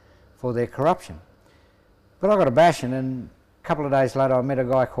 notorious for their corruption. But I got a bashing, and a couple of days later I met a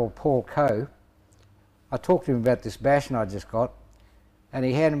guy called Paul Coe. I talked to him about this bashing I just got, and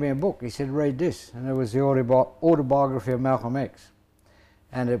he handed me a book. He said, read this, and it was the autobiography of Malcolm X.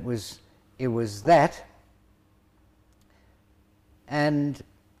 And it was that, and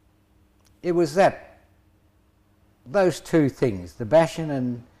it was those two things, the bashing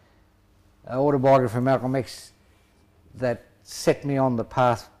and autobiography of Malcolm X, that set me on the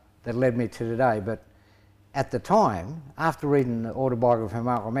path that led me to today. But at the time, after reading the autobiography of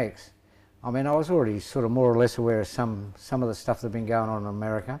Malcolm X, I mean, I was already sort of more or less aware of some of the stuff that had been going on in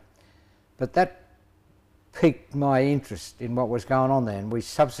America, but that piqued my interest in what was going on there, and we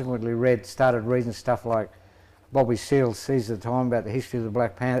subsequently started reading stuff like Bobby Seale's Seas of the Time about the history of the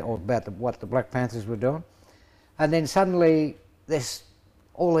Black Panther, or about what the Black Panthers were doing. And then suddenly there's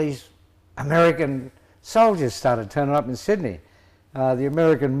all these American soldiers started turning up in Sydney. The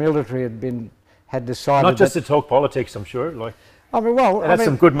American military had decided not just to talk politics, I'm sure. Like, I mean, well, that's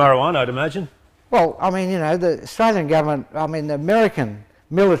some good marijuana, I'd imagine. Well, I mean, you know, the Australian government, I mean, the American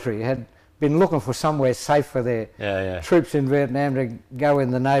military had been looking for somewhere safe for their troops in Vietnam to go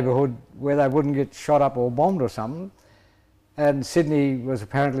in the neighbourhood where they wouldn't get shot up or bombed or something. And Sydney was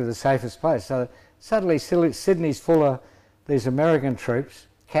apparently the safest place. So suddenly Sydney's full of these American troops,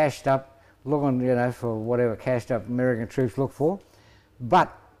 cashed up, looking, you know, for whatever cashed up American troops look for.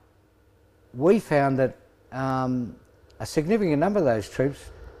 But we found that a significant number of those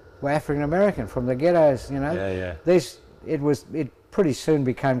troops were African American from the ghettos, you know. It pretty soon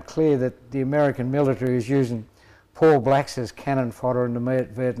became clear that the American military was using poor blacks as cannon fodder in the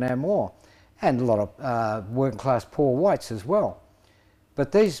Vietnam War, and a lot of working class poor whites as well.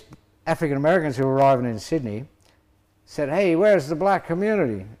 But these African Americans who were arriving in Sydney said, hey, where's the black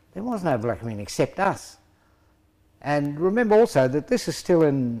community? There was no black community except us. And remember also that this is still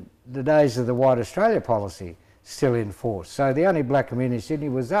in the days of the White Australia policy, still in force. So the only black community in Sydney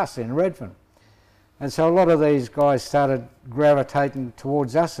was us in Redfern. And so a lot of these guys started gravitating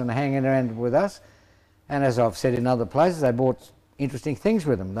towards us and hanging around with us. And as I've said in other places, they brought interesting things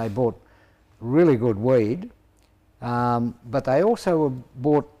with them. They bought really good weed, but they also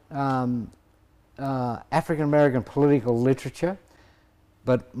bought African American political literature,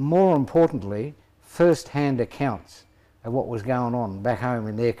 but more importantly, first-hand accounts of what was going on back home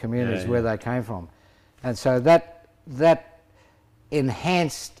in their communities where they came from. And so that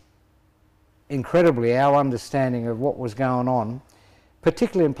enhanced incredibly our understanding of what was going on,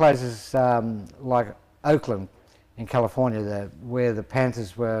 particularly in places like Oakland in California, where the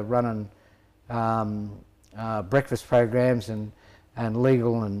Panthers were running breakfast programs and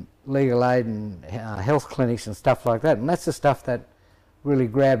legal aid and health clinics and stuff like that. And that's the stuff that really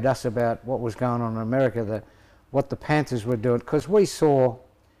grabbed us about what was going on in America, what the Panthers were doing, because we saw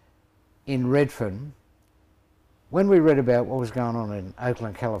in Redfern, when we read about what was going on in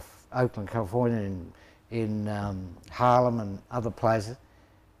Oakland, California, in Harlem and other places,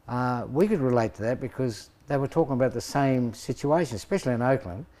 we could relate to that because they were talking about the same situation, especially in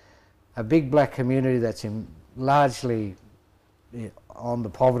Oakland, a big black community that's largely on the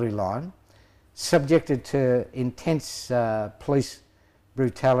poverty line, subjected to intense police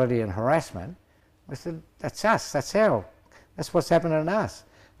brutality and harassment. I said, that's us, that's what's happening to us.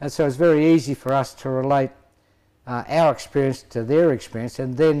 And so it's very easy for us to relate our experience to their experience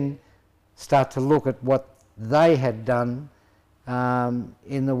and then start to look at what they had done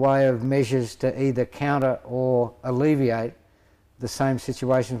in the way of measures to either counter or alleviate the same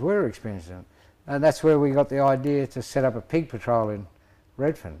situations we're experiencing. And that's where we got the idea to set up a pig patrol in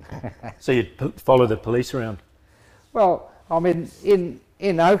Redfern. So you'd follow the police around? Well, I mean,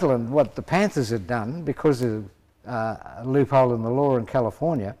 in Oakland, what the Panthers had done, because of a loophole in the law in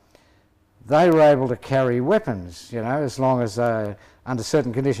California, they were able to carry weapons, you know, as long as, under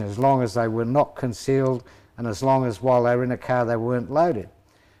certain conditions, as long as they were not concealed and as long as while they were in a car they weren't loaded.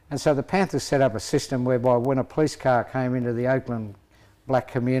 And so the Panthers set up a system whereby when a police car came into the Oakland black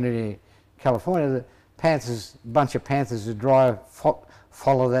community, California, the Panthers, bunch of Panthers would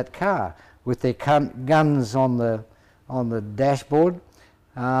follow that car with their guns on the dashboard,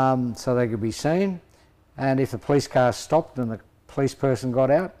 so they could be seen. And if the police car stopped and the police person got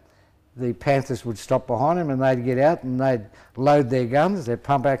out, the Panthers would stop behind him and they'd get out and they'd load their guns, their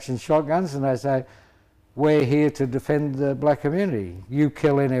pump action shotguns, and they'd say, "We're here to defend the black community. You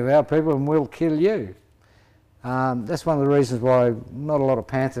kill any of our people and we'll kill you." That's one of the reasons why not a lot of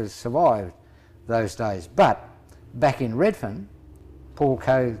Panthers survived those days. But back in Redfern, Paul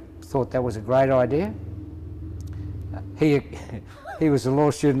Coe thought that was a great idea. He was a law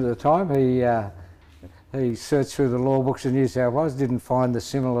student at the time. He searched through the law books in New South Wales, didn't find the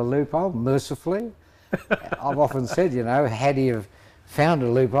similar loophole, mercifully. I've often said, you know, had he have found a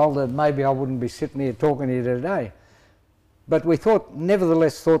loophole, that maybe I wouldn't be sitting here talking to you today. But we thought,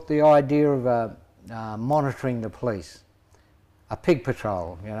 nevertheless, thought the idea of monitoring the police, a pig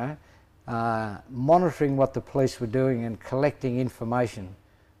patrol, you know, monitoring what the police were doing and collecting information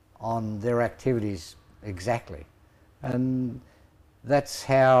on their activities exactly. And that's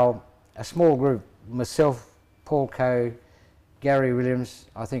how a small group, myself, Paul Coe, Gary Williams,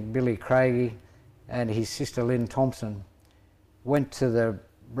 I think Billy Craigie and his sister Lynn Thompson, went to the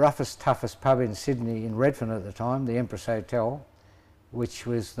roughest, toughest pub in Sydney, in Redfern at the time, the Empress Hotel, which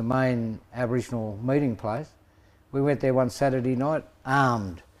was the main Aboriginal meeting place. We went there one Saturday night,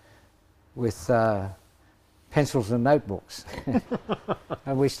 armed with pencils and notebooks.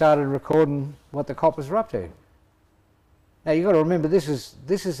 And we started recording what the coppers were up to. Now you've got to remember, this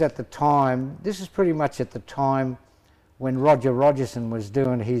is at the time, this is pretty much at the time when Roger Rogerson was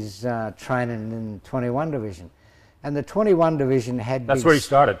doing his training in 21 Division. And the 21 Division had That's where he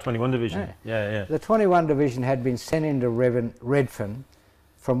started, 21 Division. Yeah. The 21 Division had been sent into Redfern,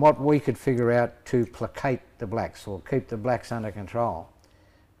 from what we could figure out, to placate the blacks or keep the blacks under control.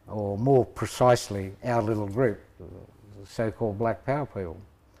 Or more precisely, our little group, the so-called Black Power people.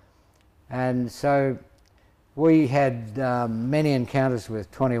 And so we had many encounters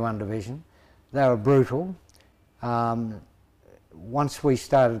with 21 Division. They were brutal. Once we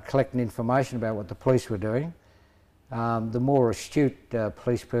started collecting information about what the police were doing, the more astute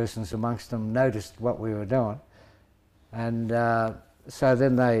police persons amongst them noticed what we were doing. And so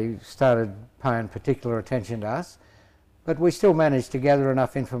then they started paying particular attention to us. But we still managed to gather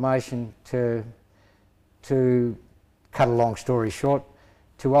enough information to cut a long story short,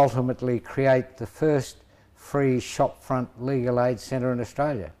 to ultimately create the first free shopfront legal aid centre in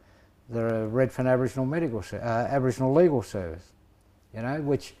Australia, the Redfern Aboriginal Aboriginal Legal Service, you know,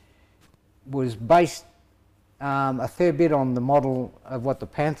 which was based a fair bit on the model of what the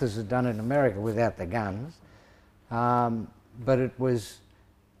Panthers had done in America without the guns, but it was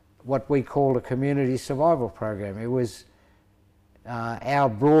what we called a community survival program. It was our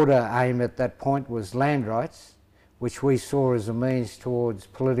broader aim at that point was land rights, which we saw as a means towards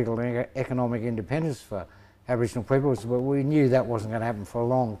political and economic independence for Aboriginal peoples, but we knew that wasn't going to happen for a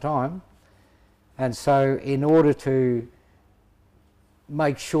long time. And so in order to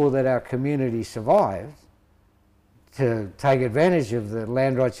make sure that our community survived, to take advantage of the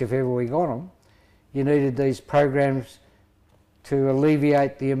land rights if ever we got them, you needed these programs to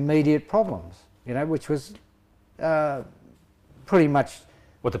alleviate the immediate problems, you know, which was pretty much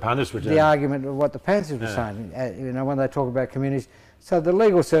what the Panthers were doing. The argument of what the Panthers were saying, you know, when they talk about communities. So the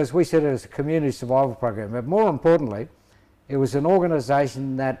legal service, we said it as a community survival program, but more importantly, it was an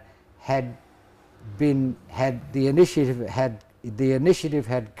organisation that had the initiative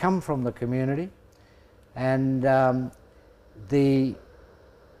had come from the community, and the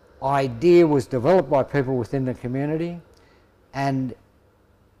idea was developed by people within the community, and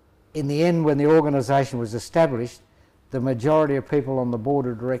in the end, when the organisation was established, the majority of people on the board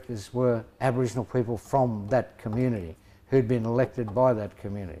of directors were Aboriginal people from that community who'd been elected by that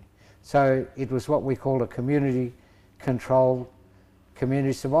community. So it was what we called a community-controlled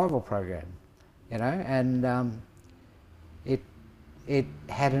community survival program, you know, and it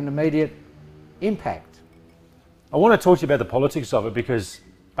had an immediate impact. I want to talk to you about the politics of it, because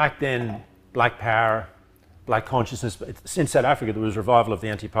back then, Black Power, Black consciousness, in South Africa there was revival of the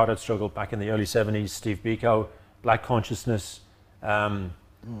anti-apartheid struggle back in the early 70s, Steve Biko, Black consciousness,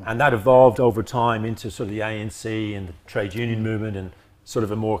 And that evolved over time into sort of the ANC and the trade union movement and sort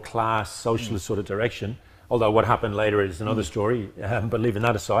of a more class socialist sort of direction. Although what happened later is another story, but leaving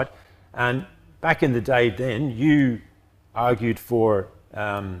that aside. And back in the day then, you argued for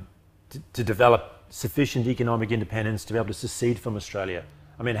to develop sufficient economic independence to be able to secede from Australia.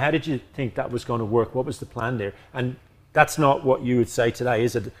 I mean, how did you think that was going to work? What was the plan there? And that's not what you would say today,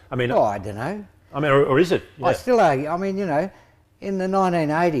 is it? I mean, oh, I don't know. I mean, or is it? Yeah. I still argue. I mean, you know, in the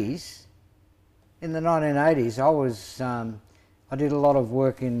 1980s, I did a lot of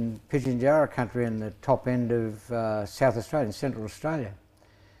work in Pitjantjatjara country in the top end of South Australia, Central Australia,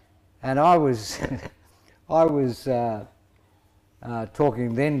 and I was,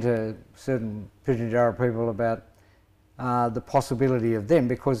 talking then to certain Pitjantjatjara people about the possibility of them,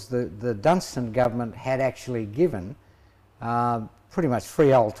 because the Dunstan government had actually given pretty much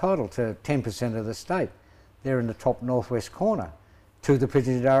freehold title to 10% of the state. They're in the top northwest corner to the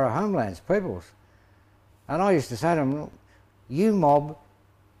Pitjantjatjara homelands peoples. And I used to say to them, you mob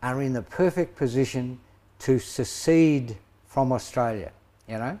are in the perfect position to secede from Australia,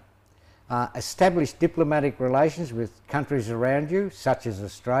 you know. Establish diplomatic relations with countries around you, such as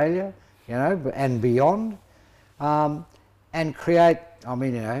Australia, you know, and beyond, and create, I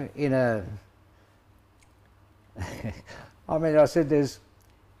mean, you know, in a, I mean, I said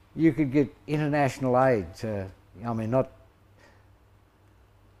you could get international aid to, I mean, not,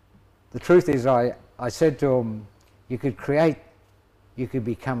 the truth is I said to them, you could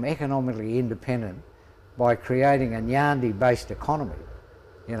become economically independent by creating a Nyandi-based economy.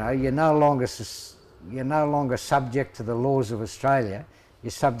 You know, you're no longer subject to the laws of Australia,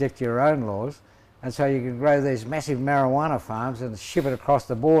 you're subject to your own laws, and so you can grow these massive marijuana farms and ship it across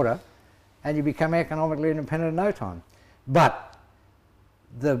the border, and you become economically independent in no time. But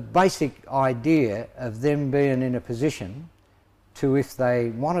the basic idea of them being in a position to, if they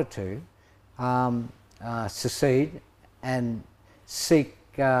wanted to, secede and seek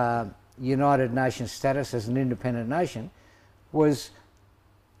United Nations status as an independent nation was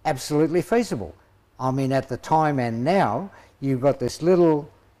absolutely feasible. I mean, at the time and now, you've got this little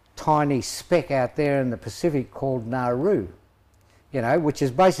tiny speck out there in the Pacific called Nauru, you know, which is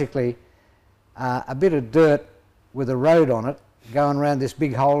basically a bit of dirt with a road on it going around this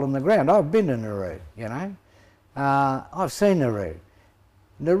big hole in the ground. I've been to Nauru, you know. I've seen Nauru.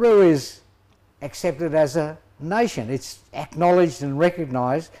 Nauru is accepted as a nation. It's acknowledged and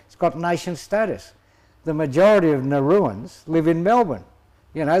recognised. It's got nation status. The majority of Nauruans live in Melbourne.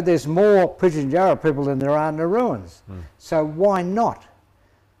 You know, there's more Pitjantjatjara people than there are Nauruans. So why not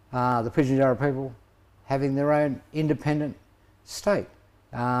the Pitjantjatjara people having their own independent state?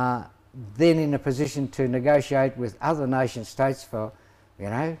 Then in a position to negotiate with other nation states for, you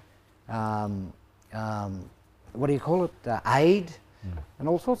know, what do you call it, aid and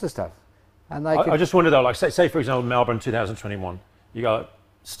all sorts of stuff. And they I just wonder though, like say for example Melbourne 2021, you got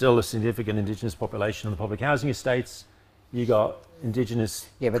still a significant Indigenous population on the public housing estates, you got Indigenous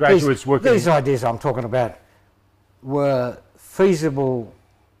graduates working. These ideas I'm talking about were feasible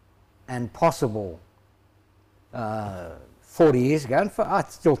and possible 40 years ago, and I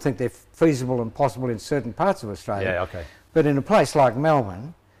still think they're feasible and possible in certain parts of Australia. Yeah, okay. But in a place like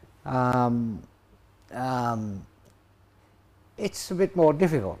Melbourne, it's a bit more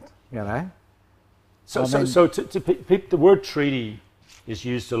difficult, you know. So the word treaty is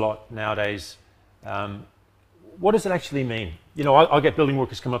used a lot nowadays. What does it actually mean? You know, I get building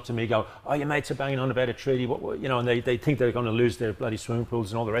workers come up to me, go, "Oh, your mates are banging on about a treaty." What you know, and they think they're going to lose their bloody swimming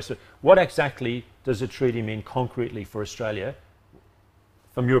pools and all the rest of it. What exactly does a treaty mean concretely for Australia,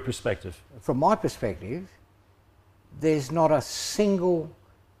 from your perspective? From my perspective, there's not a single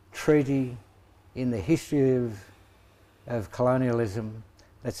treaty in the history of colonialism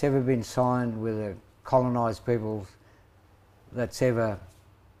that's ever been signed with a colonised peoples that's ever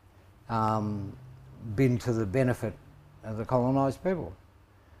been to the benefit of the colonised people.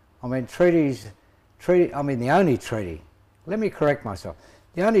 I mean, the only treaty, let me correct myself,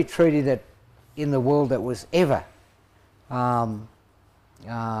 the only treaty that in the world that was ever a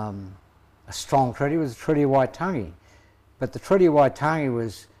strong treaty was the Treaty of Waitangi. But the Treaty of Waitangi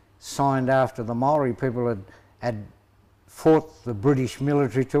was signed after the Maori people had fought the British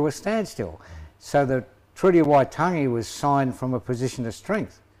military to a standstill. So the Treaty of Waitangi was signed from a position of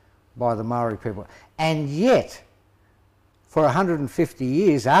strength by the Maori people. And yet, for 150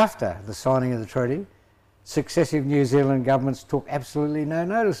 years after the signing of the treaty, successive New Zealand governments took absolutely no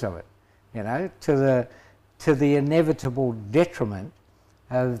notice of it, you know, to the inevitable detriment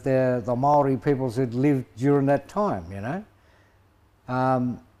of the Maori peoples who'd lived during that time, you know.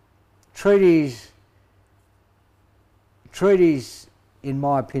 Treaties in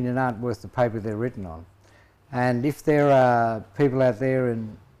my opinion, aren't worth the paper they're written on. And if there are people out there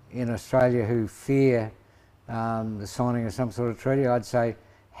in Australia who fear the signing of some sort of treaty, I'd say,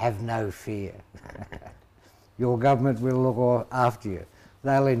 have no fear. Your government will look after you.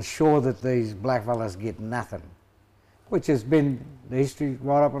 They'll ensure that these blackfellas get nothing, which has been the history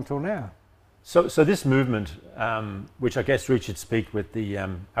right up until now. So this movement, which I guess reached its peak with the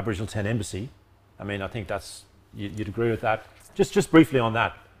Aboriginal 10 Embassy, I mean, I think that's, you'd agree with that. Just briefly on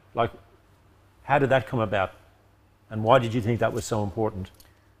that, like, how did that come about? And why did you think that was so important?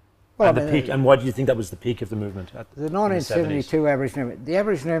 Well, and why do you think that was the peak of the movement? The 1972 Aboriginal, the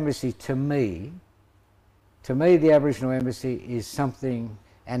Aboriginal Embassy, to me, the Aboriginal Embassy is something,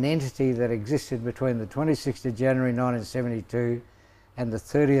 an entity that existed between the 26th of January 1972 and the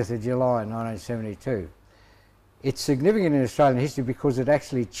 30th of July 1972. It's significant in Australian history because it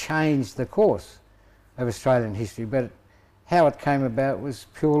actually changed the course of Australian history, but how it came about was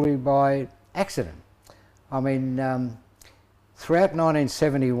purely by accident. I mean, throughout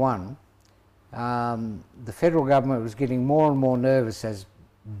 1971, the federal government was getting more and more nervous as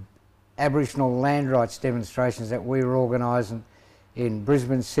Aboriginal land rights demonstrations that we were organising in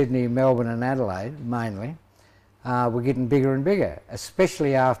Brisbane, Sydney, Melbourne and Adelaide mainly were getting bigger and bigger,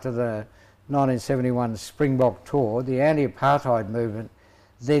 especially after the 1971 Springbok tour. The anti-apartheid movement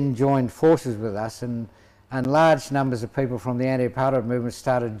then joined forces with us, and large numbers of people from the anti-apartheid movement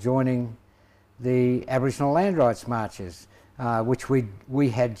started joining the Aboriginal land rights marches, which we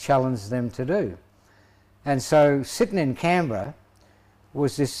had challenged them to do. And so sitting in Canberra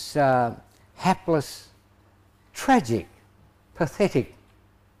was this hapless, tragic, pathetic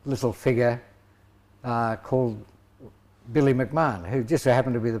little figure called Billy McMahon, who just so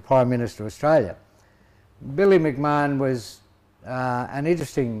happened to be the Prime Minister of Australia. Billy McMahon was an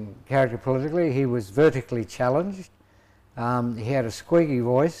interesting character politically. He was vertically challenged. He had a squeaky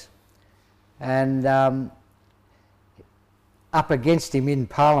voice, and up against him in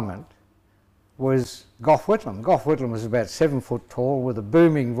Parliament was Gough Whitlam. Gough Whitlam was about 7 foot tall with a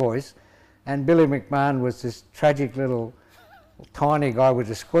booming voice, and Billy McMahon was this tragic little tiny guy with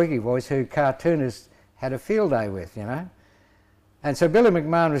a squeaky voice who cartoonists had a field day with, you know. And so Billy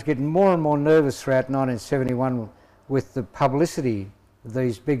McMahon was getting more and more nervous throughout 1971 with the publicity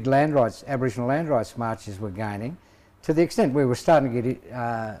these big land rights, Aboriginal land rights marches were gaining, to the extent we were starting to get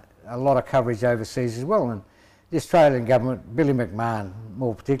a lot of coverage overseas as well. And the Australian government, Billy McMahon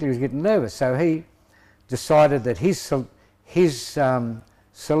more particularly, was getting nervous. So he decided that his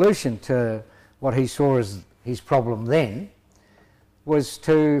solution to what he saw as his problem then was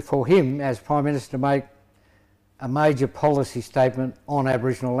for him as Prime Minister to make a major policy statement on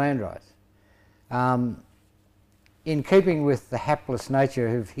Aboriginal land rights. In keeping with the hapless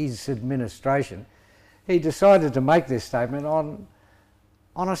nature of his administration, he decided to make this statement on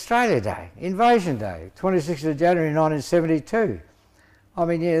Australia Day, Invasion Day, 26th of January 1972. I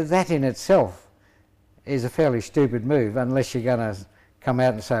mean, yeah, that in itself is a fairly stupid move, unless you're going to come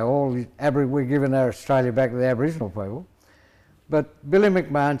out and say, oh, we're giving our Australia back to the Aboriginal people. But Billy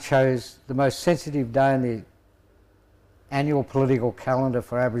McMahon chose the most sensitive day in the annual political calendar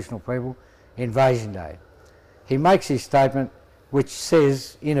for Aboriginal people, Invasion Day. He makes his statement which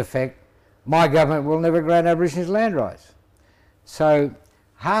says, in effect, my government will never grant Aborigines land rights. So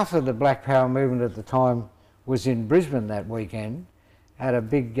half of the Black Power movement at the time was in Brisbane that weekend at a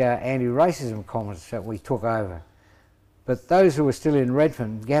big anti-racism conference that we took over. But those who were still in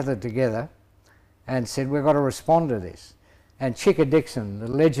Redfern gathered together and said, we've got to respond to this. And Chicka Dixon, the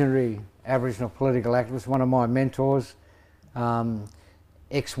legendary Aboriginal political activist, one of my mentors,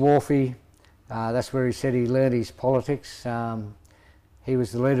 ex-Wharfie, that's where he said he learned his politics. He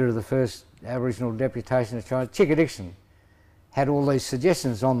was the leader of the first Aboriginal deputation of China. Chicka Dixon had all these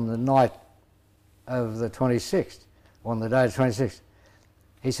suggestions on the night of the 26th, on the day of the 26th.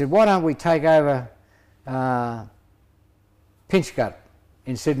 He said, why don't we take over Pinchgut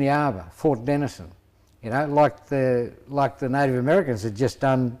in Sydney Harbour, Fort Denison, you know, like the Native Americans had just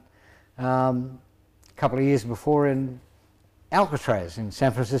done a couple of years before in Alcatraz in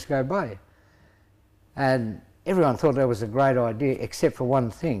San Francisco Bay. And everyone thought that was a great idea, except for one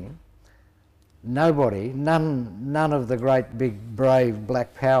thing. None of the great big brave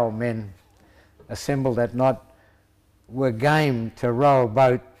Black Power men assembled that night were game to row a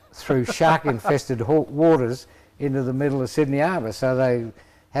boat through shark-infested waters into the middle of Sydney Harbour, so they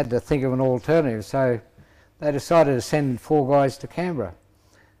had to think of an alternative. So they decided to send 4 guys to Canberra.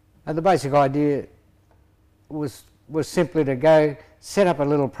 And the basic idea was simply to go set up a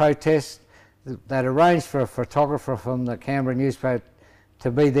little protest. They'd arranged for a photographer from the Canberra newspaper to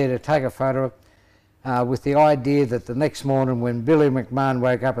be there to take a photo. with the idea that the next morning when Billy McMahon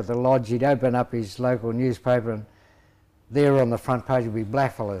woke up at the lodge, he'd open up his local newspaper and there on the front page would be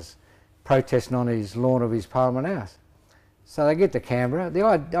blackfellas protesting on his lawn of his Parliament House. So they get to Canberra. The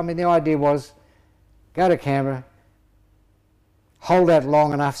idea was go to Canberra, hold out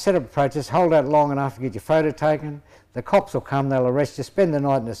long enough, set up a protest, hold out long enough to get your photo taken. The cops will come, they'll arrest you, spend the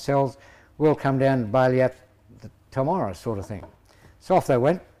night in the cells, we'll come down and bail you out tomorrow, sort of thing. So off they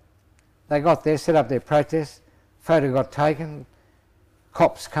went. They got there, set up their protest, photo got taken,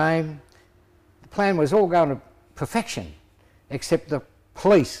 cops came. The plan was all going to perfection, except the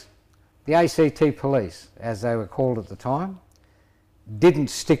police, the ACT police, as they were called at the time, didn't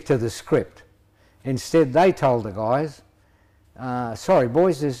stick to the script. Instead, they told the guys, sorry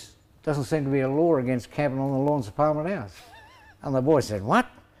boys, there doesn't seem to be a law against camping on the lawns of Parliament House. And the boys said, what?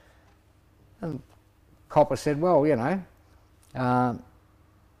 And the copper said, well, you know,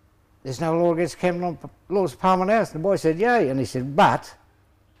 there's no law against camping on lawns of Parliament House. And the boy said, yay. And he said, but.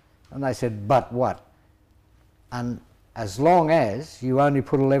 And they said, but what? And as long as you only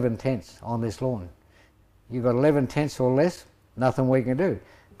put 11 tents on this lawn, you've got 11 tents or less, nothing we can do.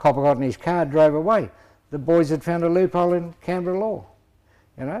 Copper got in his car, drove away. The boys had found a loophole in Canberra law.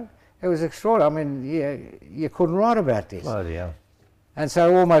 You know, it was extraordinary. I mean, yeah, you couldn't write about this. Bloody hell. And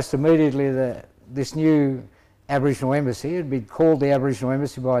so almost immediately this new Aboriginal embassy had been called the Aboriginal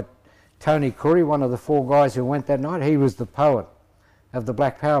Embassy by Tony Curry, one of the 4 guys who went that night. He was the poet of the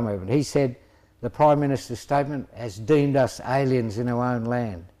Black Power movement. He said, the Prime Minister's statement has deemed us aliens in our own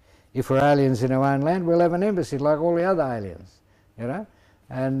land. If we're aliens in our own land, we'll have an embassy like all the other aliens, you know.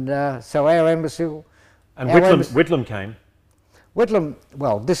 And so our embassy... And Whitlam came. Whitlam,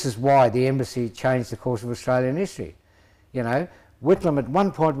 well, this is why the embassy changed the course of Australian history. You know, Whitlam, at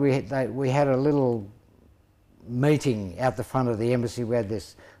one point we had a little meeting out the front of the embassy. We had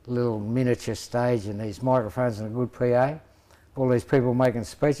this little miniature stage and these microphones and a good PA, all these people making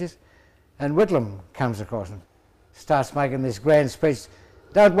speeches. And Whitlam comes across and starts making this grand speech.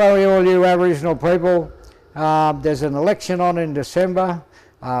 Don't worry, all you Aboriginal people, there's an election on in December.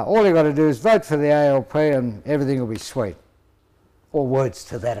 All you've got to do is vote for the ALP and everything will be sweet. Or words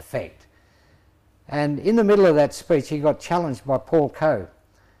to that effect. And in the middle of that speech, he got challenged by Paul Coe.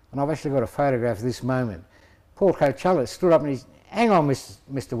 And I've actually got a photograph of this moment. Paul Coe stood up and he said, hang on,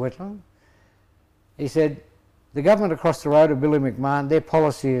 Mr. Whitlam. He said, the government across the road of Billy McMahon, their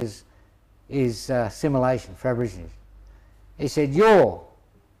policy is assimilation for Aborigines. He said, your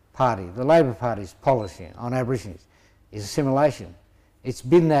party, the Labor Party's policy on Aborigines is assimilation. It's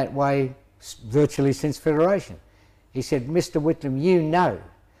been that way virtually since Federation. He said, Mr. Whitlam, you know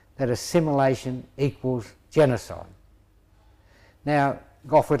that assimilation equals genocide. Now,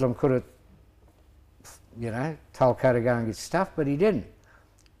 Gough Whitlam could have, you know, told Coe to go and get stuff, but he didn't.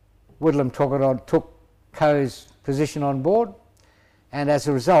 Whitlam took Coe's position on board, and as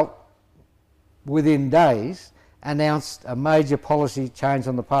a result, within days, announced a major policy change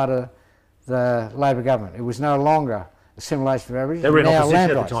on the part of the Labor government. It was no longer assimilation for Aborigines. They were in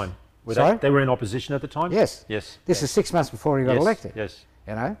opposition at the time. Sorry? They were in opposition at the time? Yes. Yes. This is 6 months before he got elected. Yes.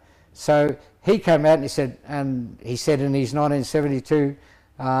 You know, so he came out and he said in his 1972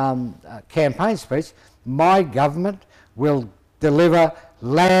 campaign speech, my government will deliver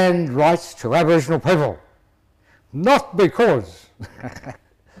land rights to Aboriginal people. Not because,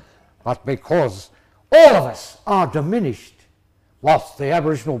 but because all of us are diminished whilst the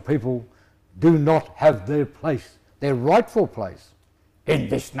Aboriginal people do not have their place, their rightful place in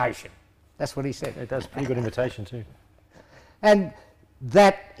this nation. That's what he said. That's a pretty good invitation too. And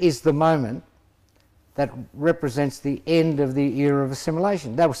that is the moment that represents the end of the era of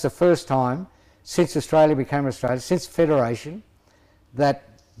assimilation. That was the first time since Australia became Australia, since Federation, that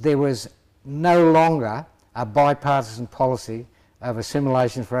there was no longer a bipartisan policy of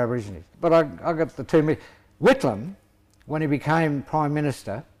assimilation for Aborigines. But I got the two... Whitlam, when he became Prime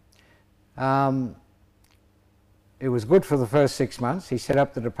Minister, it was good for the first 6 months. He set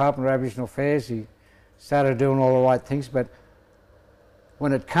up the Department of Aboriginal Affairs, he started doing all the right things, but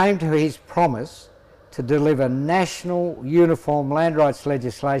when it came to his promise to deliver national uniform land rights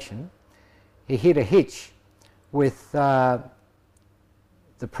legislation, he hit a hitch with the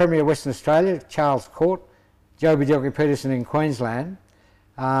Premier of Western Australia, Charles Court, Joby Jockey Peterson in Queensland,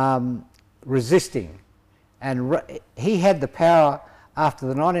 resisting. And he had the power after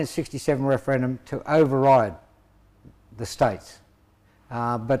the 1967 referendum to override the states.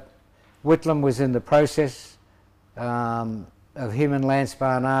 But Whitlam was in the process of him and Lance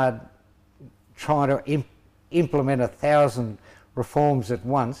Barnard trying to implement 1,000 reforms at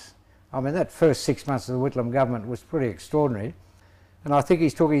once. I mean, that first 6 months of the Whitlam government was pretty extraordinary. And I think he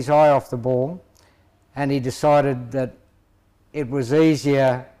took his eye off the ball and he decided that it was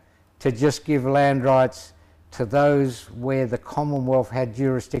easier to just give land rights to those where the Commonwealth had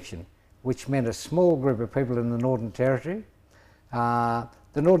jurisdiction, which meant a small group of people in the Northern Territory. The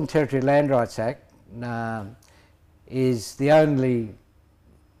Northern Territory Land Rights Act is the only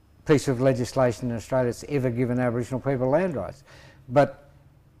piece of legislation in Australia that's ever given Aboriginal people land rights. But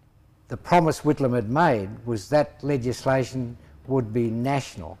the promise Whitlam had made was that legislation would be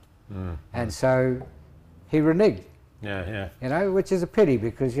national. And so he reneged. Yeah. You know, which is a pity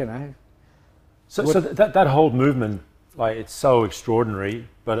because, you know... So that whole movement, like, it's so extraordinary,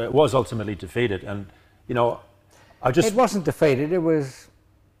 but it was ultimately defeated. And, you know, It wasn't defeated, it was...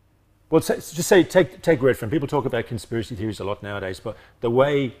 Well, just say, take Redfern. People talk about conspiracy theories a lot nowadays, but the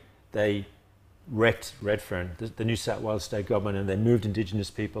way they wrecked Redfern, the New South Wales state government, and they moved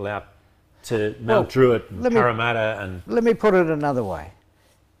Indigenous people out to Mount Druitt and Parramatta and... Let me put it another way.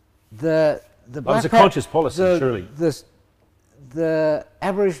 That was a conscious policy, surely. The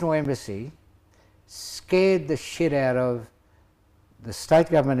Aboriginal Embassy scared the shit out of the state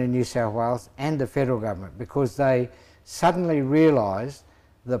government in New South Wales and the federal government because they suddenly realised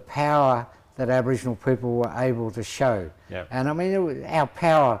the power that Aboriginal people were able to show. Yep. And I mean, our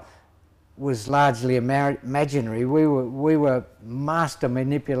power was largely imaginary. We were master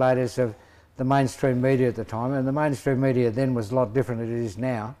manipulators of the mainstream media at the time, and the mainstream media then was a lot different than it is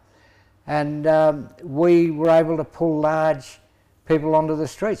now. And we were able to pull large people onto the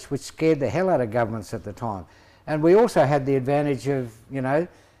streets, which scared the hell out of governments at the time. And we also had the advantage of, you know,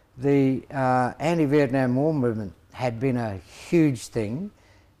 the anti-Vietnam War movement had been a huge thing,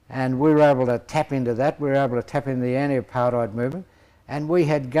 and we were able to tap into that. We were able to tap into the anti-apartheid movement, and we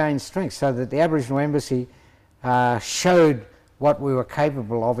had gained strength so that the Aboriginal Embassy showed what we were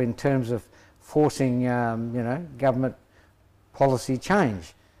capable of in terms of forcing, you know, government policy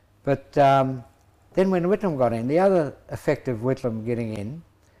change. But then when Whitlam got in, the other effect of Whitlam getting in,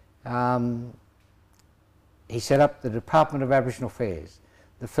 he set up the Department of Aboriginal Affairs.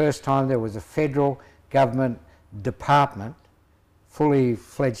 The first time there was a federal government department, fully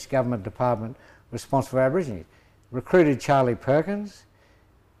fledged government department responsible for Aborigines. Recruited Charlie Perkins.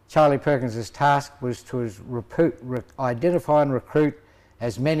 Charlie Perkins' task was to identify and recruit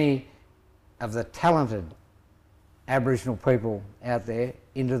as many of the talented Aboriginal people out there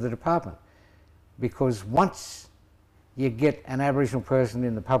into the department, because once you get an Aboriginal person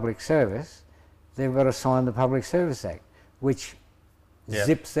in the public service, they've got to sign the Public Service Act, which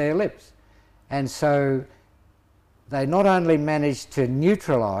zips their lips. And so they not only managed to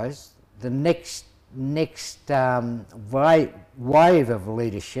neutralise the next wave of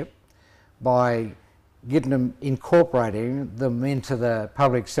leadership by getting them, incorporating them into the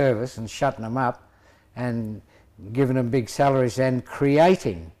public service and shutting them up and giving them big salaries and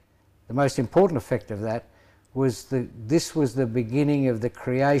creating, the most important effect of that was this was the beginning of the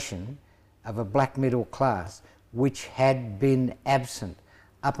creation of a black middle class which had been absent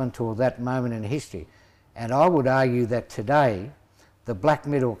up until that moment in history. And I would argue that today the black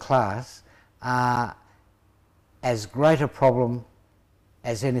middle class are as great a problem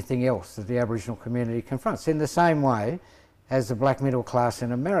as anything else that the Aboriginal community confronts, in the same way as the black middle class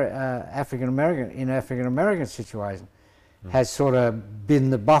in African American situation has sort of been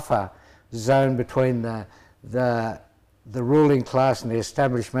the buffer zone between the ruling class and the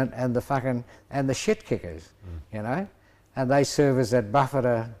establishment and the shit kickers, you know, and they serve as that buffer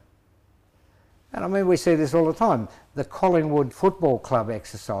to. And I mean, we see this all the time. The Collingwood Football Club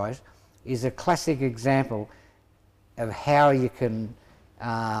exercise is a classic example of how you can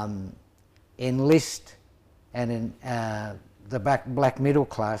enlist the black middle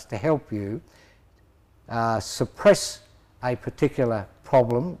class to help you suppress a particular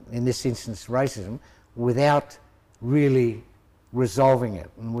problem, in this instance racism, without really resolving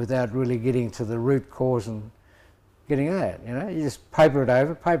it and without really getting to the root cause and getting at it. You know, you just paper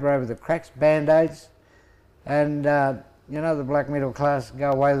over the cracks, band-aids, and you know, the black middle class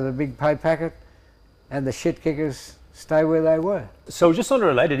go away with a big pay packet, and the shit kickers stay where they were. So just on a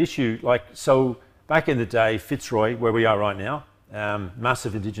related issue, like, so back in the day, Fitzroy, where we are right now,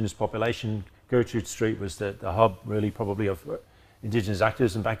 massive Indigenous population. Gertrude Street was the hub, really, probably of Indigenous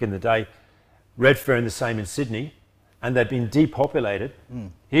activism back in the day. Redfern, the same in Sydney, and they've been depopulated.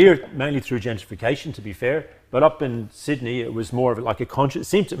 Here, mainly through gentrification, to be fair, but up in Sydney, it was more of like a conscious,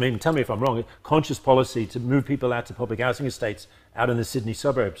 seemed to me, tell me if I'm wrong, a conscious policy to move people out to public housing estates out in the Sydney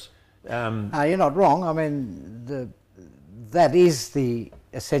suburbs. You're not wrong. I mean, that is the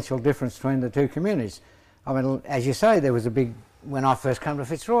essential difference between the two communities. I mean, as you say, there was a big, when I first came to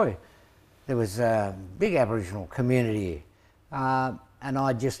Fitzroy, there was a big Aboriginal community here. and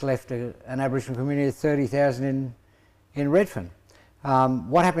I just left an Aboriginal community of 30,000 in Redfern.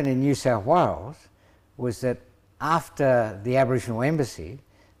 What happened in New South Wales was that after the Aboriginal embassy,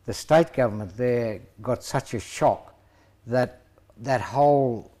 the state government there got such a shock that that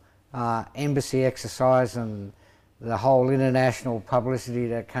whole embassy exercise and the whole international publicity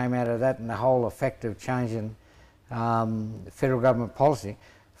that came out of that and the whole effect of changing federal government policy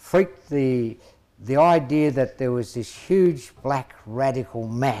freaked the idea that there was this huge black radical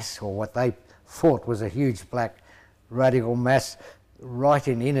mass, or what they thought was a huge black radical mass right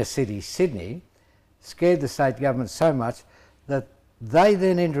in inner city Sydney, scared the state government so much that they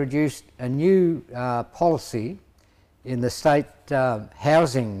then introduced a new policy in the State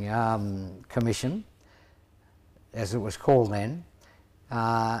Housing Commission, as it was called then,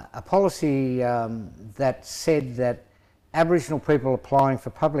 a policy that said that Aboriginal people applying for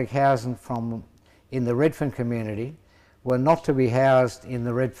public housing in the Redfern community were not to be housed in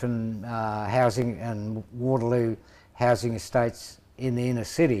the Redfern housing and Waterloo housing estates in the inner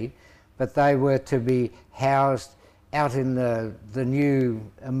city, but they were to be housed out in the new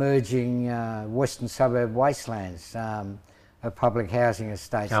emerging western suburb wastelands of public housing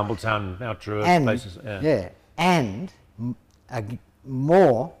estates. Campbelltown, Mount Druitt, places. Yeah, and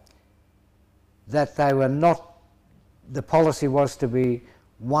more that they were not, the policy was to be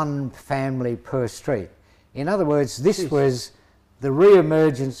one family per street. In other words, this was the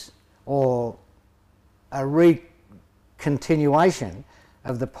re-emergence or a continuation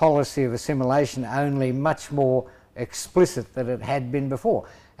of the policy of assimilation, only much more explicit than it had been before.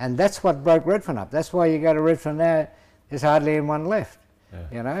 And that's what broke Redfern up. That's why you go to Redfern now, there's hardly anyone left,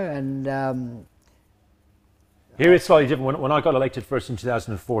 you know, and... Here it's slightly different. When I got elected first in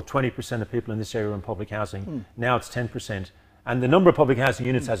 2004, 20% of people in this area were in public housing. Now it's 10%. And the number of public housing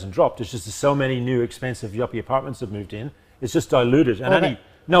units hasn't dropped. It's just that so many new expensive yuppie apartments have moved in. It's just diluted. And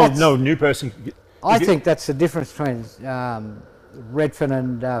well, no new person... I think that's the difference between Redfern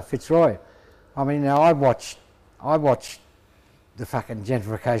and Fitzroy. I mean, I watched the fucking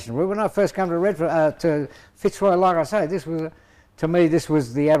gentrification. When I first came to Redfern, to Fitzroy, like I say, this was, to me, this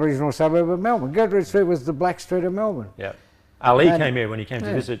was the Aboriginal suburb of Melbourne. Gertrude Street was the black street of Melbourne. Yeah. Ali came here when he came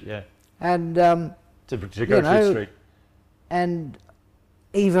to visit, And to Gertrude Street. And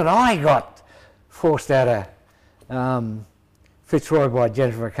even I got forced out of Fitzroy by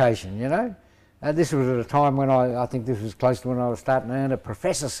gentrification, you know. This was at a time when I think this was close to when I was starting to earn a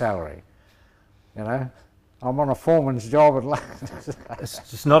professor's salary, you know. I'm on a foreman's job at last. It's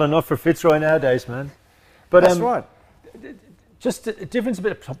just not enough for Fitzroy nowadays, man. But that's right. Just a difference a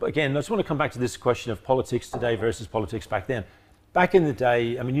bit, again, I just want to come back to this question of politics today versus politics back then. Back in the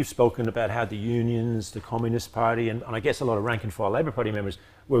day, I mean, you've spoken about how the unions, the Communist Party, and I guess a lot of rank and file Labor Party members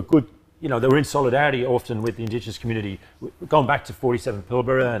were good, you know, they were in solidarity often with the Indigenous community, going back to 47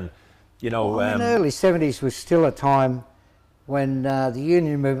 Pilbara and, you know... Well, in the early 70s was still a time when the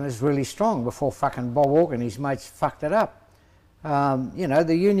union movement was really strong before fucking Bob Hawke and his mates fucked it up. You know,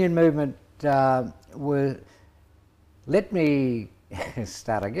 the union movement were... Let me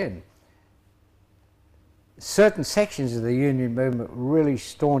start again. Certain sections of the union movement were really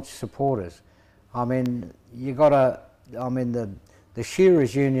staunch supporters. I mean, you got the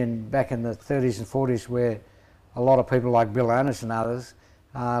Shearers Union back in the 30s and 40s, where a lot of people like Bill Onus and others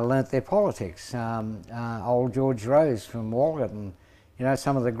learnt their politics. Old George Rose from Walgett, and you know,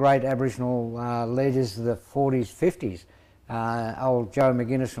 some of the great Aboriginal leaders of the 40s, 50s. Old Joe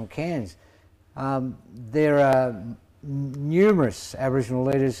McGuinness from Cairns. There are numerous Aboriginal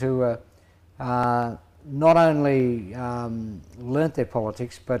leaders who not only learnt their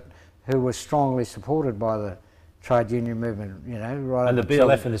politics, but who were strongly supported by the trade union movement. You know, right. And the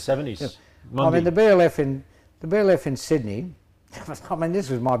BLF in the 70s. Yeah. I mean, the BLF in Sydney. I mean,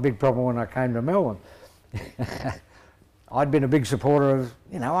 this was my big problem when I came to Melbourne. I'd been a big supporter of,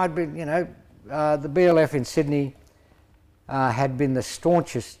 you know, the BLF in Sydney had been the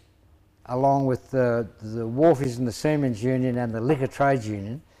staunchest, along with the Wharfies and the Seamen's Union and the Liquor Trades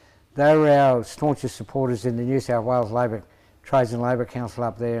Union. They were our staunchest supporters in the New South Wales Trades and Labour Council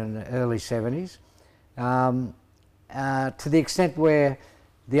up there in the early 70s. To the extent where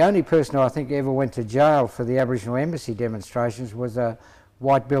the only person who I think ever went to jail for the Aboriginal Embassy demonstrations was a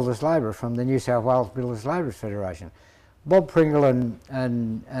white builders labourer from the New South Wales Builders Labourers Federation. Bob Pringle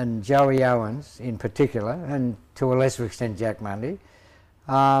and Joey Owens in particular, and to a lesser extent Jack Mundy,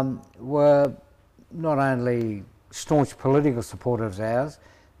 were not only staunch political supporters of ours,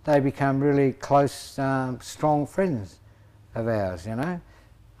 they become really close, strong friends of ours, you know.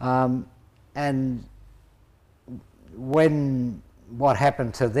 And when what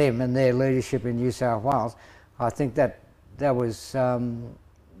happened to them and their leadership in New South Wales, I think that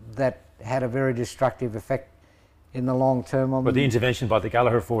that had a very destructive effect in the long term on. But the intervention by the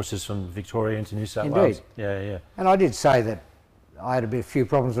Gallagher forces from Victoria into New South Wales. Yeah. And I did say that I had a few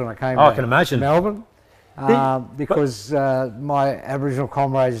problems when I came I can imagine. to Melbourne. Because my Aboriginal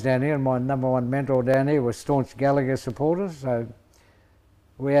comrades down here and my number one mentor down here were staunch Gallagher supporters, so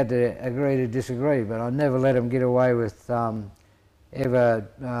we had to agree to disagree, but I never let them get away with ever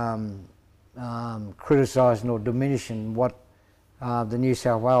criticising or diminishing what the New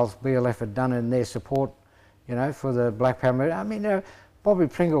South Wales BLF had done in their support, you know, for the Black Power movement. I mean, Bobby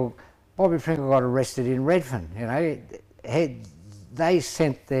Pringle got arrested in Redfern, you know. They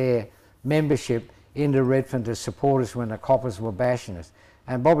sent their membership into Redfern to support us when the coppers were bashing us.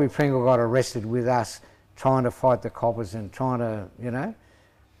 And Bobby Pringle got arrested with us trying to fight the coppers and trying to, you know.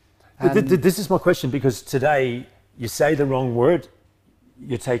 This is my question, because today you say the wrong word,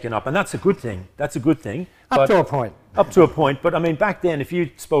 you're taken up, and that's a good thing. That's a good thing. Up to a point. Up to a point. But I mean, back then, if you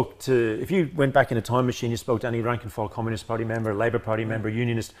went back in a time machine, you spoke to any rank and file Communist Party member, Labour Party member,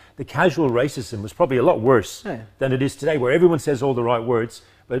 Unionist, the casual racism was probably a lot worse than it is today, where everyone says all the right words,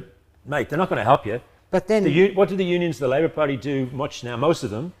 but mate, they're not going to help you. But then, what do the unions, the Labour Party, do much now? Most of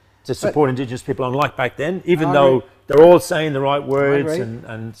them to support Indigenous people, unlike back then. Even though they're all saying the right words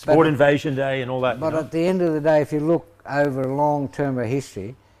and support Invasion Day and all that. But at the end of the day, if you look over a long term of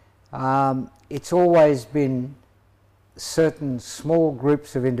history, it's always been certain small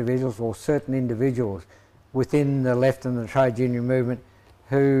groups of individuals or certain individuals within the left and the trade union movement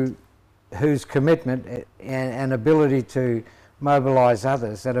whose commitment and ability to mobilise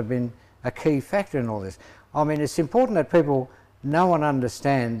others that have been a key factor in all this. I mean, it's important that people know and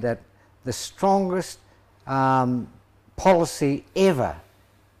understand that the strongest policy ever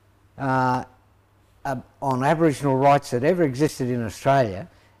on Aboriginal rights that ever existed in Australia,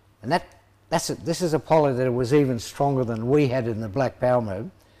 and this is a policy that was even stronger than we had in the Black Power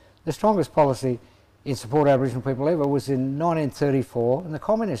movement. The strongest policy in support of Aboriginal people ever was in 1934 in the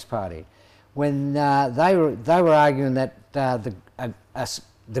Communist Party, when they were arguing that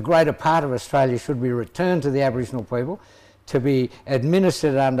the greater part of Australia should be returned to the Aboriginal people, to be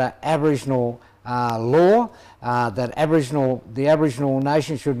administered under Aboriginal law, that the Aboriginal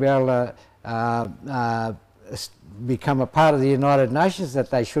nation should be able to become a part of the United Nations,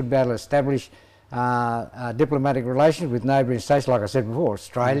 that they should be able to establish diplomatic relations with neighbouring states, like I said before,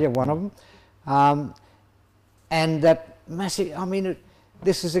 Australia, one of them, and that massive, I mean,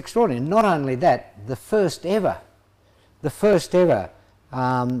 this is extraordinary. Not only that, the first ever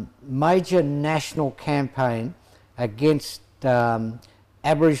major national campaign against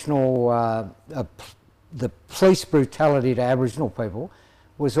Aboriginal, the police brutality to Aboriginal people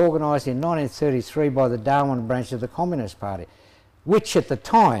was organised in 1933 by the Darwin branch of the Communist Party, which at the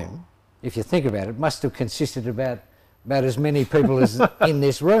time, if you think about it, must have consisted about as many people as in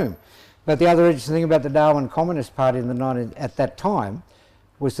this room. But the other interesting thing about the Darwin Communist Party at that time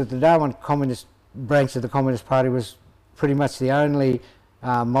was that the Darwin Communist branch of the Communist Party was pretty much the only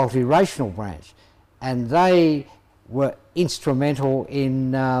multiracial branch, and they were instrumental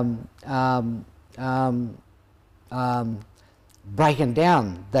in breaking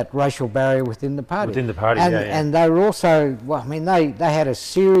down that racial barrier within the party. And they were also, well, I mean, they had a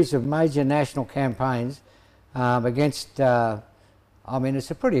series of major national campaigns against. I mean,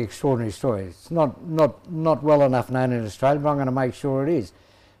 it's a pretty extraordinary story. It's not well enough known in Australia, but I'm going to make sure it is.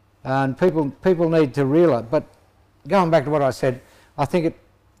 And people need to realise. But going back to what I said, I think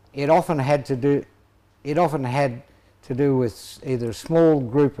it often had to do with either a small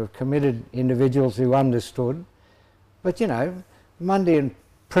group of committed individuals who understood, but you know, Mundy and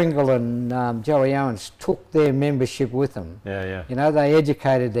Pringle and Joey Owens took their membership with them. Yeah. You know, they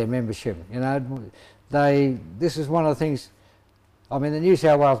educated their membership. You know, this is one of the things. I mean, the New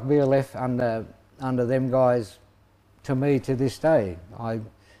South Wales BLF under them guys, to me to this day, I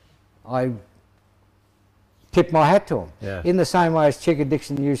tip my hat to them. Yeah. In the same way as Chicka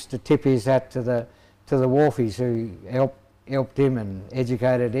Dixon used to tip his hat to the Wharfies who helped him and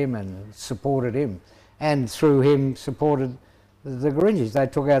educated him and supported him, and through him supported the Gurindjis. They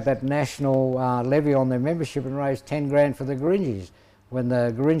took out that national levy on their membership and raised 10 grand for the Gurindjis when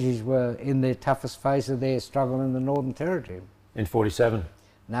the Gurindjis were in their toughest phase of their struggle in the Northern Territory. In 47?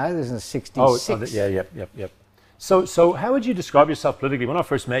 No, this is in 66. Oh, yeah, yep. So how would you describe yourself politically? When I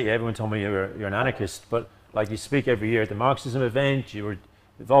first met you, everyone told me you're an anarchist, but like you speak every year at the Marxism event, you were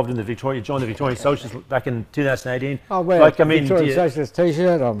involved in you joined the Victorian Socialists back in 2018. Oh, well, like, I mean, Victorian Socialist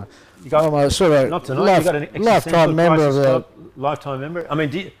T-shirt. I'm a sort of not tonight. You got an lifetime member of the lifetime member. I mean,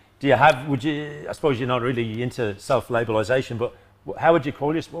 do you have? Would you? I suppose you're not really into self-labelization, but how would you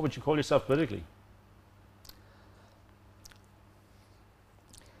call what would you call yourself politically?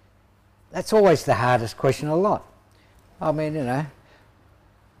 that's always the hardest question a lot. I mean, you know,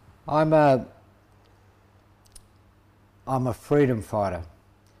 I'm a freedom fighter.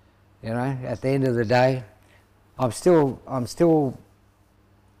 You know, at the end of the day, I'm still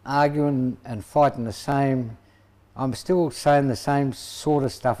arguing and fighting the same. I'm still saying the same sort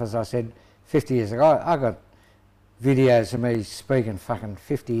of stuff as I said 50 years ago. I got videos of me speaking fucking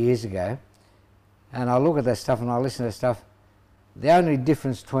 50 years ago, and I look at that stuff and I listen to that stuff. The only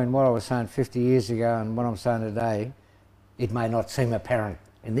difference between what I was saying 50 years ago and what I'm saying today, it may not seem apparent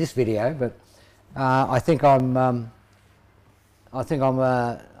in this video, but I think I'm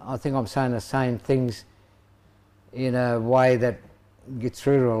saying the same things in a way that gets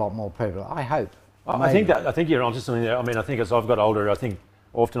through to a lot more people. I hope. I think you're onto something there. I mean, I think as I've got older, I think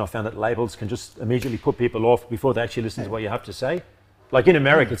often I found that labels can just immediately put people off before they actually listen to what you have to say. Like in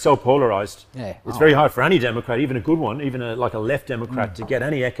America, it's so polarized. Yeah. It's very hard for any Democrat, even a good one, even like a left Democrat, to get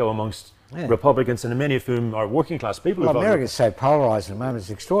any echo amongst Republicans, and many of whom are working class people. Well, America's so polarised at the moment, it's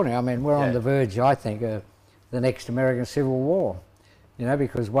extraordinary. I mean, we're on the verge, I think, of the next American Civil War. You know,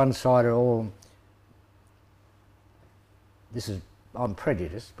 because one side are all, I'm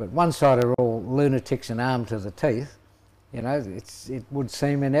prejudiced, but one side are all lunatics and armed to the teeth. You know, it would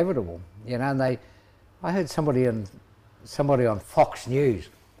seem inevitable. You know, and I heard somebody on Fox News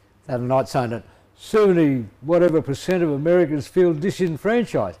the other night saying that 70% of Americans feel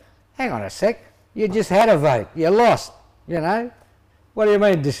disenfranchised. Hang on a sec, you just had a vote, you lost, you know? What do you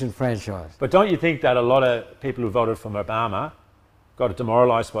mean disenfranchised? But don't you think that a lot of people who voted for Obama got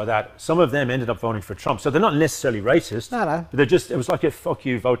demoralised by that? Some of them ended up voting for Trump, so they're not necessarily racist. No. But it was like a fuck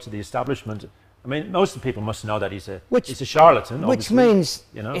you vote to the establishment. I mean, most of the people must know that he's a charlatan. Which means,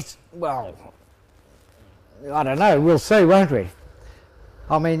 you know, well, I don't know, we'll see, won't we?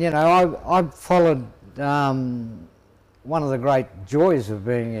 I mean, you know, I've followed, one of the great joys of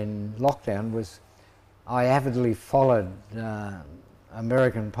being in lockdown was I avidly followed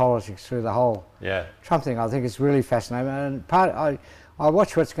American politics through the whole Trump thing. I think it's really fascinating. And I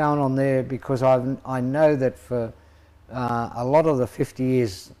watch what's going on there because I know that for a lot of the 50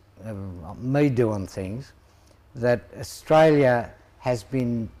 years of me doing things, that Australia has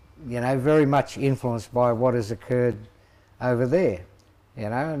been, you know, very much influenced by what has occurred over there. You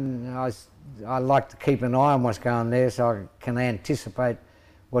know, and I like to keep an eye on what's going on there so I can anticipate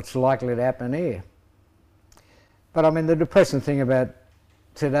what's likely to happen here. But I mean, the depressing thing about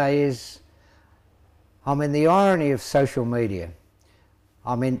today is, I mean, the irony of social media.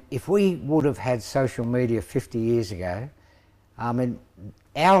 I mean, if we would have had social media 50 years ago, I mean,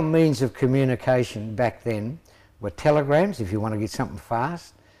 our means of communication back then were telegrams, if you want to get something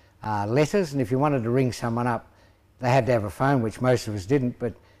fast, letters, and if you wanted to ring someone up, they had to have a phone, which most of us didn't,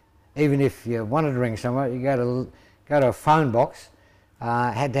 but even if you wanted to ring someone, you go to a phone box,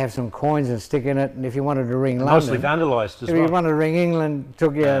 had to have some coins and stick in it, and if you wanted to ring London... Mostly vandalised as well. If you wanted to ring England, it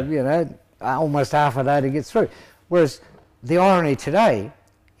took you, you know, almost half a day to get through. Whereas the irony today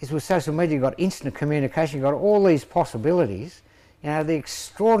is with social media, you've got instant communication, you've got all these possibilities, you know, the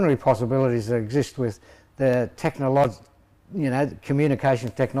extraordinary possibilities that exist with the communication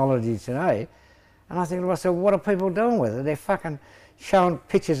technology today. And I think to myself, what are people doing with it? They're fucking showing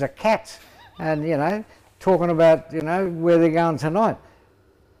pictures of cats and, you know, talking about, you know, where they're going tonight.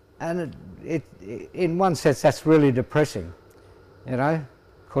 And it in one sense, that's really depressing, you know,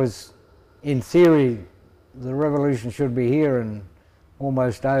 because in theory, the revolution should be here and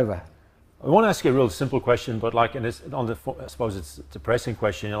almost over. I want to ask you a real simple question, but like, I suppose it's a depressing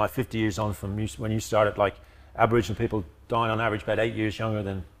question. You know, like 50 years on from when you started, like Aboriginal people dying on average about 8 years younger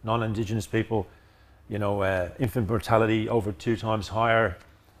than non-Indigenous people. You know, infant mortality over 2 times higher.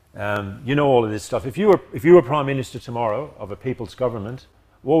 You know all of this stuff. If you were Prime Minister tomorrow of a people's government,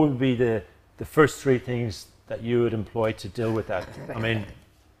 what would be the first 3 things that you would employ to deal with that? I mean,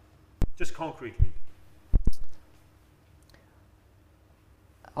 just concretely.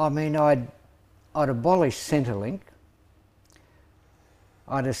 I mean, I'd abolish Centrelink.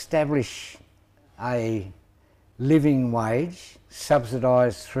 I'd establish a living wage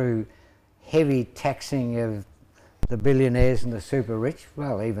subsidised through heavy taxing of the billionaires and the super rich,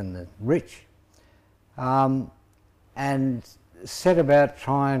 well, even the rich, and set about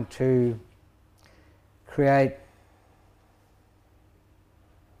trying to create,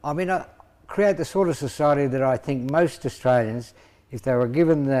 create the sort of society that I think most Australians, if they were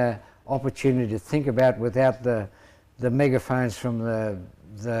given the opportunity to think about without the megaphones from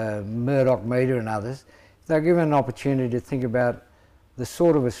the Murdoch media and others, if they were given an opportunity to think about the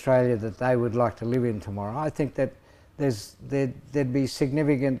sort of Australia that they would like to live in tomorrow, I think that there'd be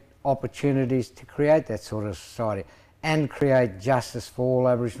significant opportunities to create that sort of society. and create justice for all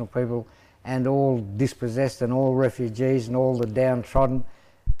Aboriginal people and all dispossessed and all refugees and all the downtrodden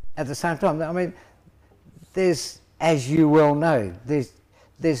at the same time. I mean, there's, as you well know,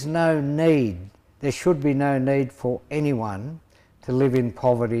 there's no need, there should be no need for anyone to live in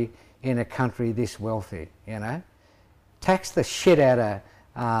poverty in a country this wealthy, you know. Tax the shit out of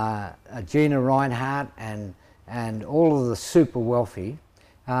Gina Rinehart and all of the super wealthy.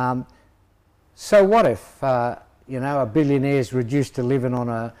 So what if, you know, a billionaire's reduced to living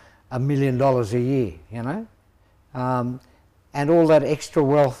on $1 million a year, you know? And all that extra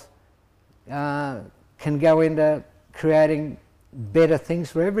wealth can go into creating better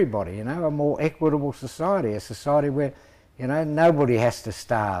things for everybody, you know, a more equitable society, a society where, you know, nobody has to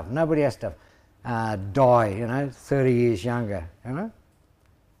starve, nobody has to die, you know, 30 years younger, you know.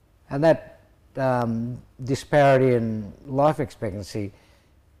 And that disparity in life expectancy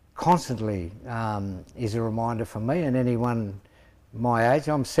constantly is a reminder for me and anyone my age.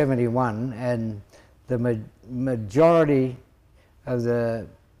 I'm 71, and the majority of the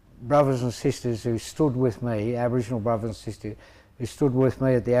brothers and sisters who stood with me, Aboriginal brothers and sisters who stood with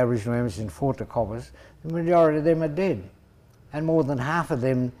me at the Aboriginal Embassy and fought the coppers, the majority of them are dead. And more than half of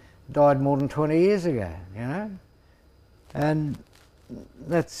them died more than 20 years ago, you know? And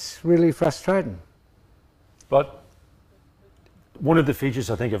that's really frustrating. But one of the features,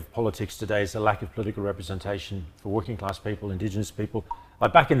 I think, of politics today is the lack of political representation for working class people, Indigenous people.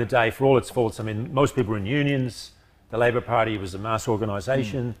 Like back in the day, for all its faults, I mean, most people were in unions. The Labor Party was a mass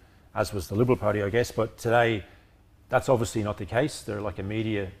organisation, as was the Liberal Party, I guess. But today, that's obviously not the case. They're like a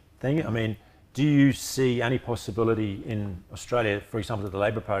media thing. I mean, do you see any possibility in Australia, for example, that the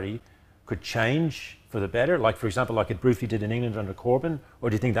Labor Party could change for the better? Like, for example, like it briefly did in England under Corbyn? Or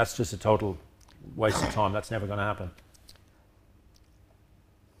do you think that's just a total waste of time? That's never going to happen?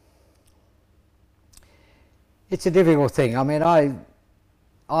 It's a difficult thing. I mean, I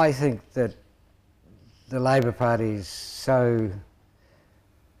think that the Labor Party is so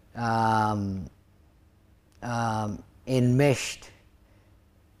enmeshed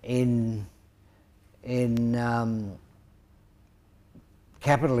in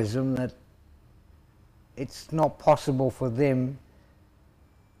capitalism that it's not possible for them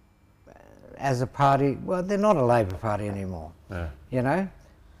as a party. Well, they're not a Labor Party anymore, you know,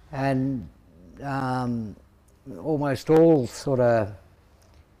 and almost all sort of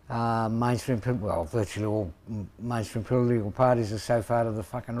mainstream, well, virtually all mainstream political parties are so far to the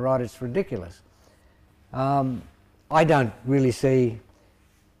fucking right, it's ridiculous. I don't really see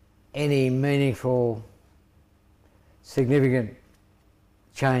any meaningful, significant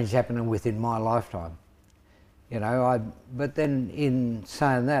change happening within my lifetime. You know, but then in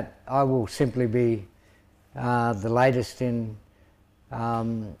saying that, I will simply be the latest in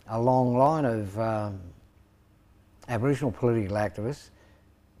a long line of Aboriginal political activists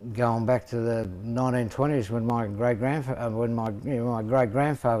going back to the 1920s when my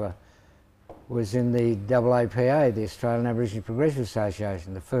great-grandfather was in the AAPA, the Australian Aboriginal Progressive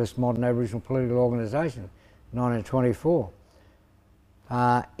Association, the first modern Aboriginal political organisation, 1924.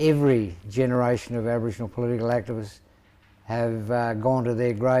 Every generation of Aboriginal political activists have gone to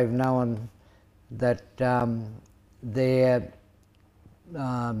their grave knowing that their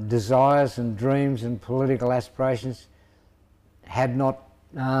desires and dreams and political aspirations had not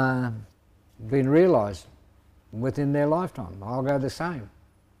been realised within their lifetime. I'll go the same,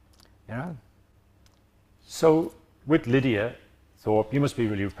 you know. So with Lydia Thorpe, you must be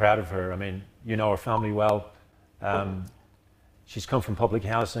really proud of her. I mean, you know her family well. She's come from public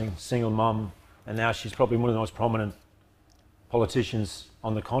housing, single mum, and now she's probably one of the most prominent politicians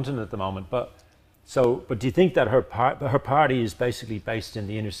on the continent at the moment. But do you think that her party is basically based in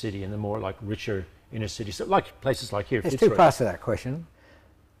the inner city, in the more like richer inner city, so like places like here? There's two parts to that question.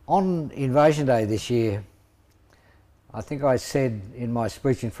 On Invasion Day this year, I think I said in my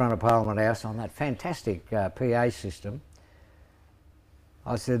speech in front of Parliament House on that fantastic PA system,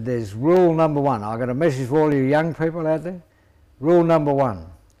 I said there's rule number one. I've got a message for all you young people out there. Rule number one,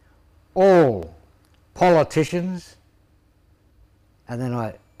 all politicians, and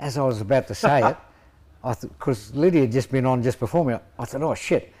then as I was about to say it, I thought, because Lydia had just been on just before me, I thought, oh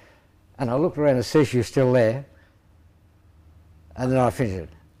shit. And I looked around to see she was still there, and then I finished it.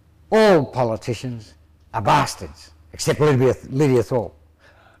 All politicians are bastards, except Lydia Thorpe.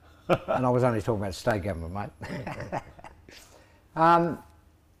 And I was only talking about state government, mate.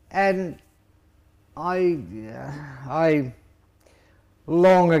 And I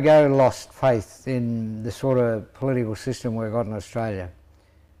long ago lost faith in the sort of political system we've got in Australia.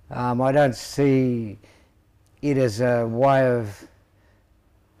 I don't see it as a way of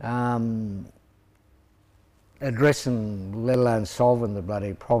addressing, let alone solving the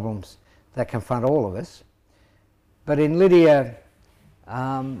bloody problems that confront all of us. But in Lydia,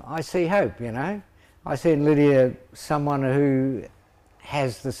 I see hope, you know. I see in Lydia someone who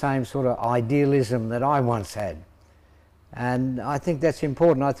has the same sort of idealism that I once had. And I think that's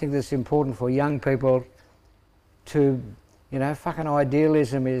important. I think that's important for young people to, you know, fucking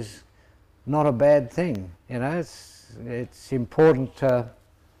idealism is not a bad thing, you know. It's important to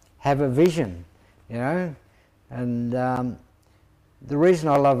have a vision, you know. And the reason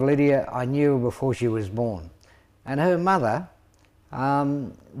I love Lydia, I knew her before she was born. And her mother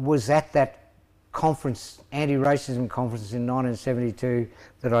was at that conference, anti-racism conference in 1972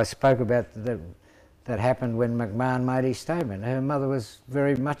 that I spoke about, that happened when McMahon made his statement. Her mother was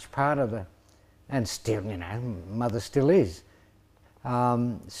very much part of the, and still, you know, mother still is.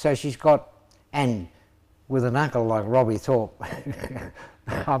 So she's got, and with an uncle like Robbie Thorpe,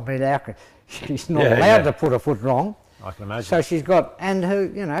 I mean, she's not allowed to put her foot wrong. I can imagine. So she's got, and her,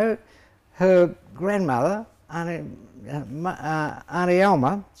 you know, her grandmother, Auntie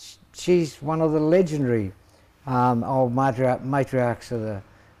Alma, she's one of the legendary old matriarchs of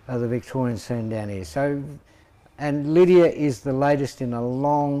the Victorian scene down here. So, and Lydia is the latest in a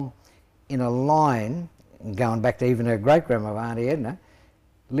line, going back to even her great grandmother, Auntie Edna.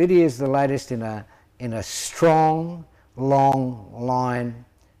 Lydia is the latest in a strong, long line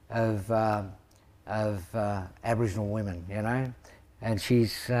of Aboriginal women, you know, and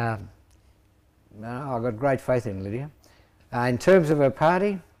she's. I've got great faith in Lydia. In terms of her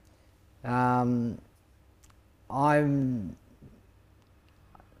party, well,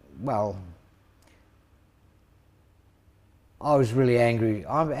 I was really angry.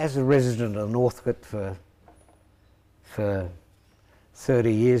 As a resident of Northcote for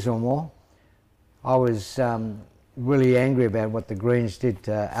 30 years or more, I was really angry about what the Greens did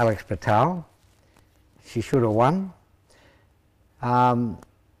to Alex Patel. She should have won.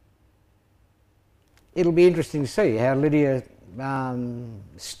 It'll be interesting to see how Lydia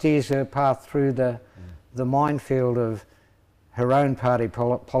steers her path through the minefield of her own party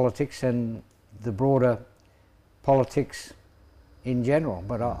politics and the broader politics in general.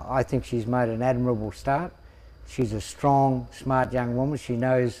 But I think she's made an admirable start. She's a strong, smart young woman. She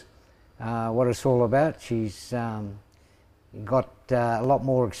knows what it's all about. She's got a lot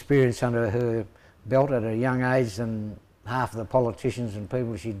more experience under her belt at a young age than half of the politicians and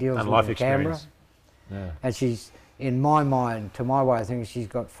people she deals with in Canberra. Yeah. And she's, in my mind, to my way of thinking, she's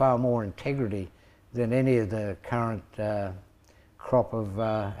got far more integrity than any of the current crop of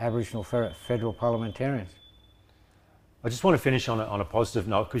Aboriginal federal parliamentarians. I just want to finish on a positive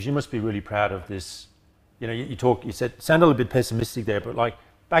note, because you must be really proud of this. You know, you said, sound a little bit pessimistic there, but like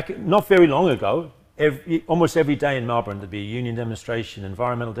back not very long ago, almost every day in Melbourne there'd be a union demonstration,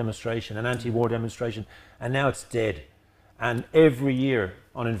 environmental demonstration, an anti-war demonstration, and now it's dead. And every year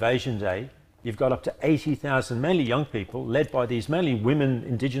on Invasion Day, you've got up to 80,000, mainly young people, led by these mainly women,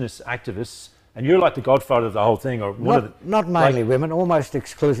 Indigenous activists, and you're like the godfather of the whole thing, or not mainly women, almost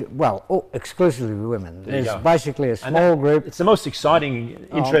exclusively women. There's basically a small group. It's the most exciting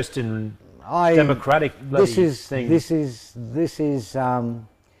interest in democratic thing.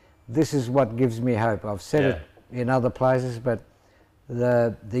 This is what gives me hope. I've said it in other places, but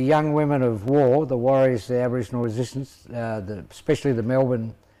the young women of war, the warriors, the Aboriginal resistance, especially the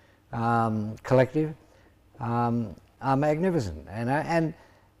Melbourne collective, are magnificent,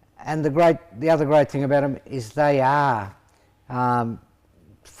 and the other great thing about them is they are,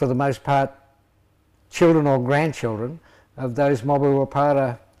 for the most part, children or grandchildren of those mob who were part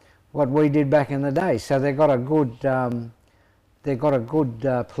of what we did back in the day. So they've got a good,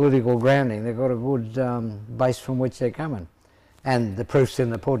 political grounding. They've got a good base from which they're coming, and the proof's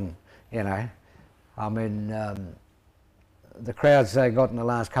in the pudding. You know, I mean, the crowds they got in the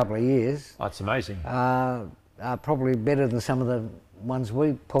last couple of years. That's amazing. Are probably better than some of the ones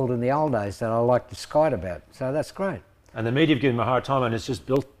we pulled in the old days that I like to skite about. So that's great. And the media have given him a hard time, and it's just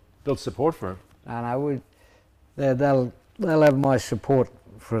built support for him. And they'll have my support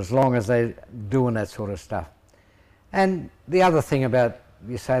for as long as they're doing that sort of stuff. And the other thing about,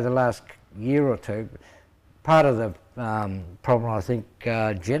 you say, the last year or two, part of the problem I think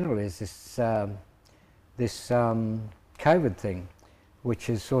generally is this COVID thing, which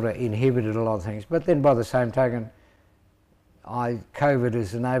has sort of inhibited a lot of things. But then by the same token, COVID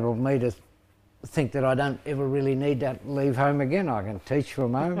has enabled me to think that I don't ever really need to leave home again. I can teach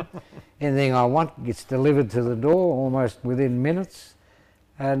from home. Anything I want gets delivered to the door almost within minutes.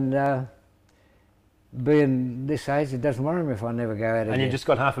 And being this age, it doesn't worry me if I never go out again. And you just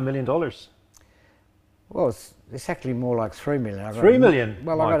got $500,000. Well, it's actually more like $3 million. $3 million?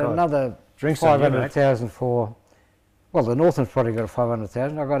 Well, I got another Drinks on you, mate. 500,000 for, well, the Northern's probably got a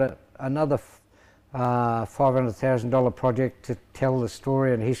 500,000. I got another $500,000 project to tell the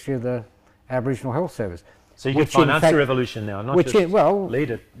story and history of the Aboriginal Health Service. So you can finance the revolution now, not just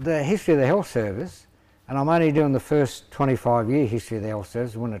lead it. The history of the health service, and I'm only doing the first 25-year history of the health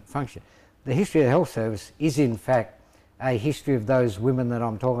service when it functioned. The history of the health service is in fact a history of those women that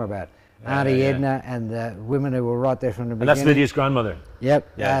I'm talking about. Auntie Edna and the women who were right there from the beginning. And that's Lydia's grandmother.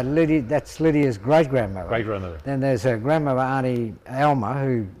 Yep, that's Lydia's great-grandmother. Great-grandmother. Then there's her grandmother, Auntie Alma,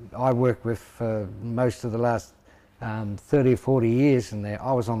 who I worked with for most of the last 30 or 40 years, and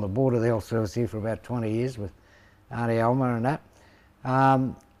I was on the board of the health service here for about 20 years with Auntie Alma and that.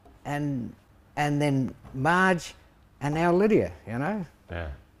 And then Marge and now Lydia, you know.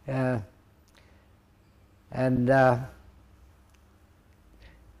 Yeah.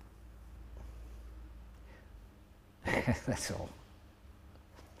 That's all.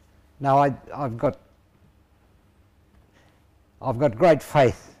 No, I've got great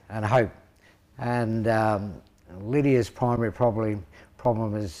faith and hope, and Lydia's primary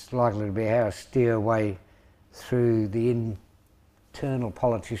problem is likely to be how to steer away through the internal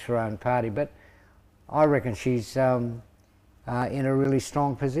politics of her own party. But I reckon she's in a really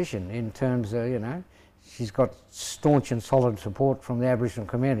strong position in terms of, you know, she's got staunch and solid support from the Aboriginal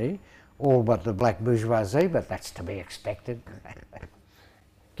community, all but the black bourgeoisie, but that's to be expected.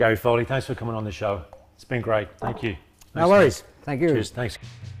 Gary Foley, thanks for coming on the show. It's been great. Thank you. No worries. Thank you. Cheers. Thanks.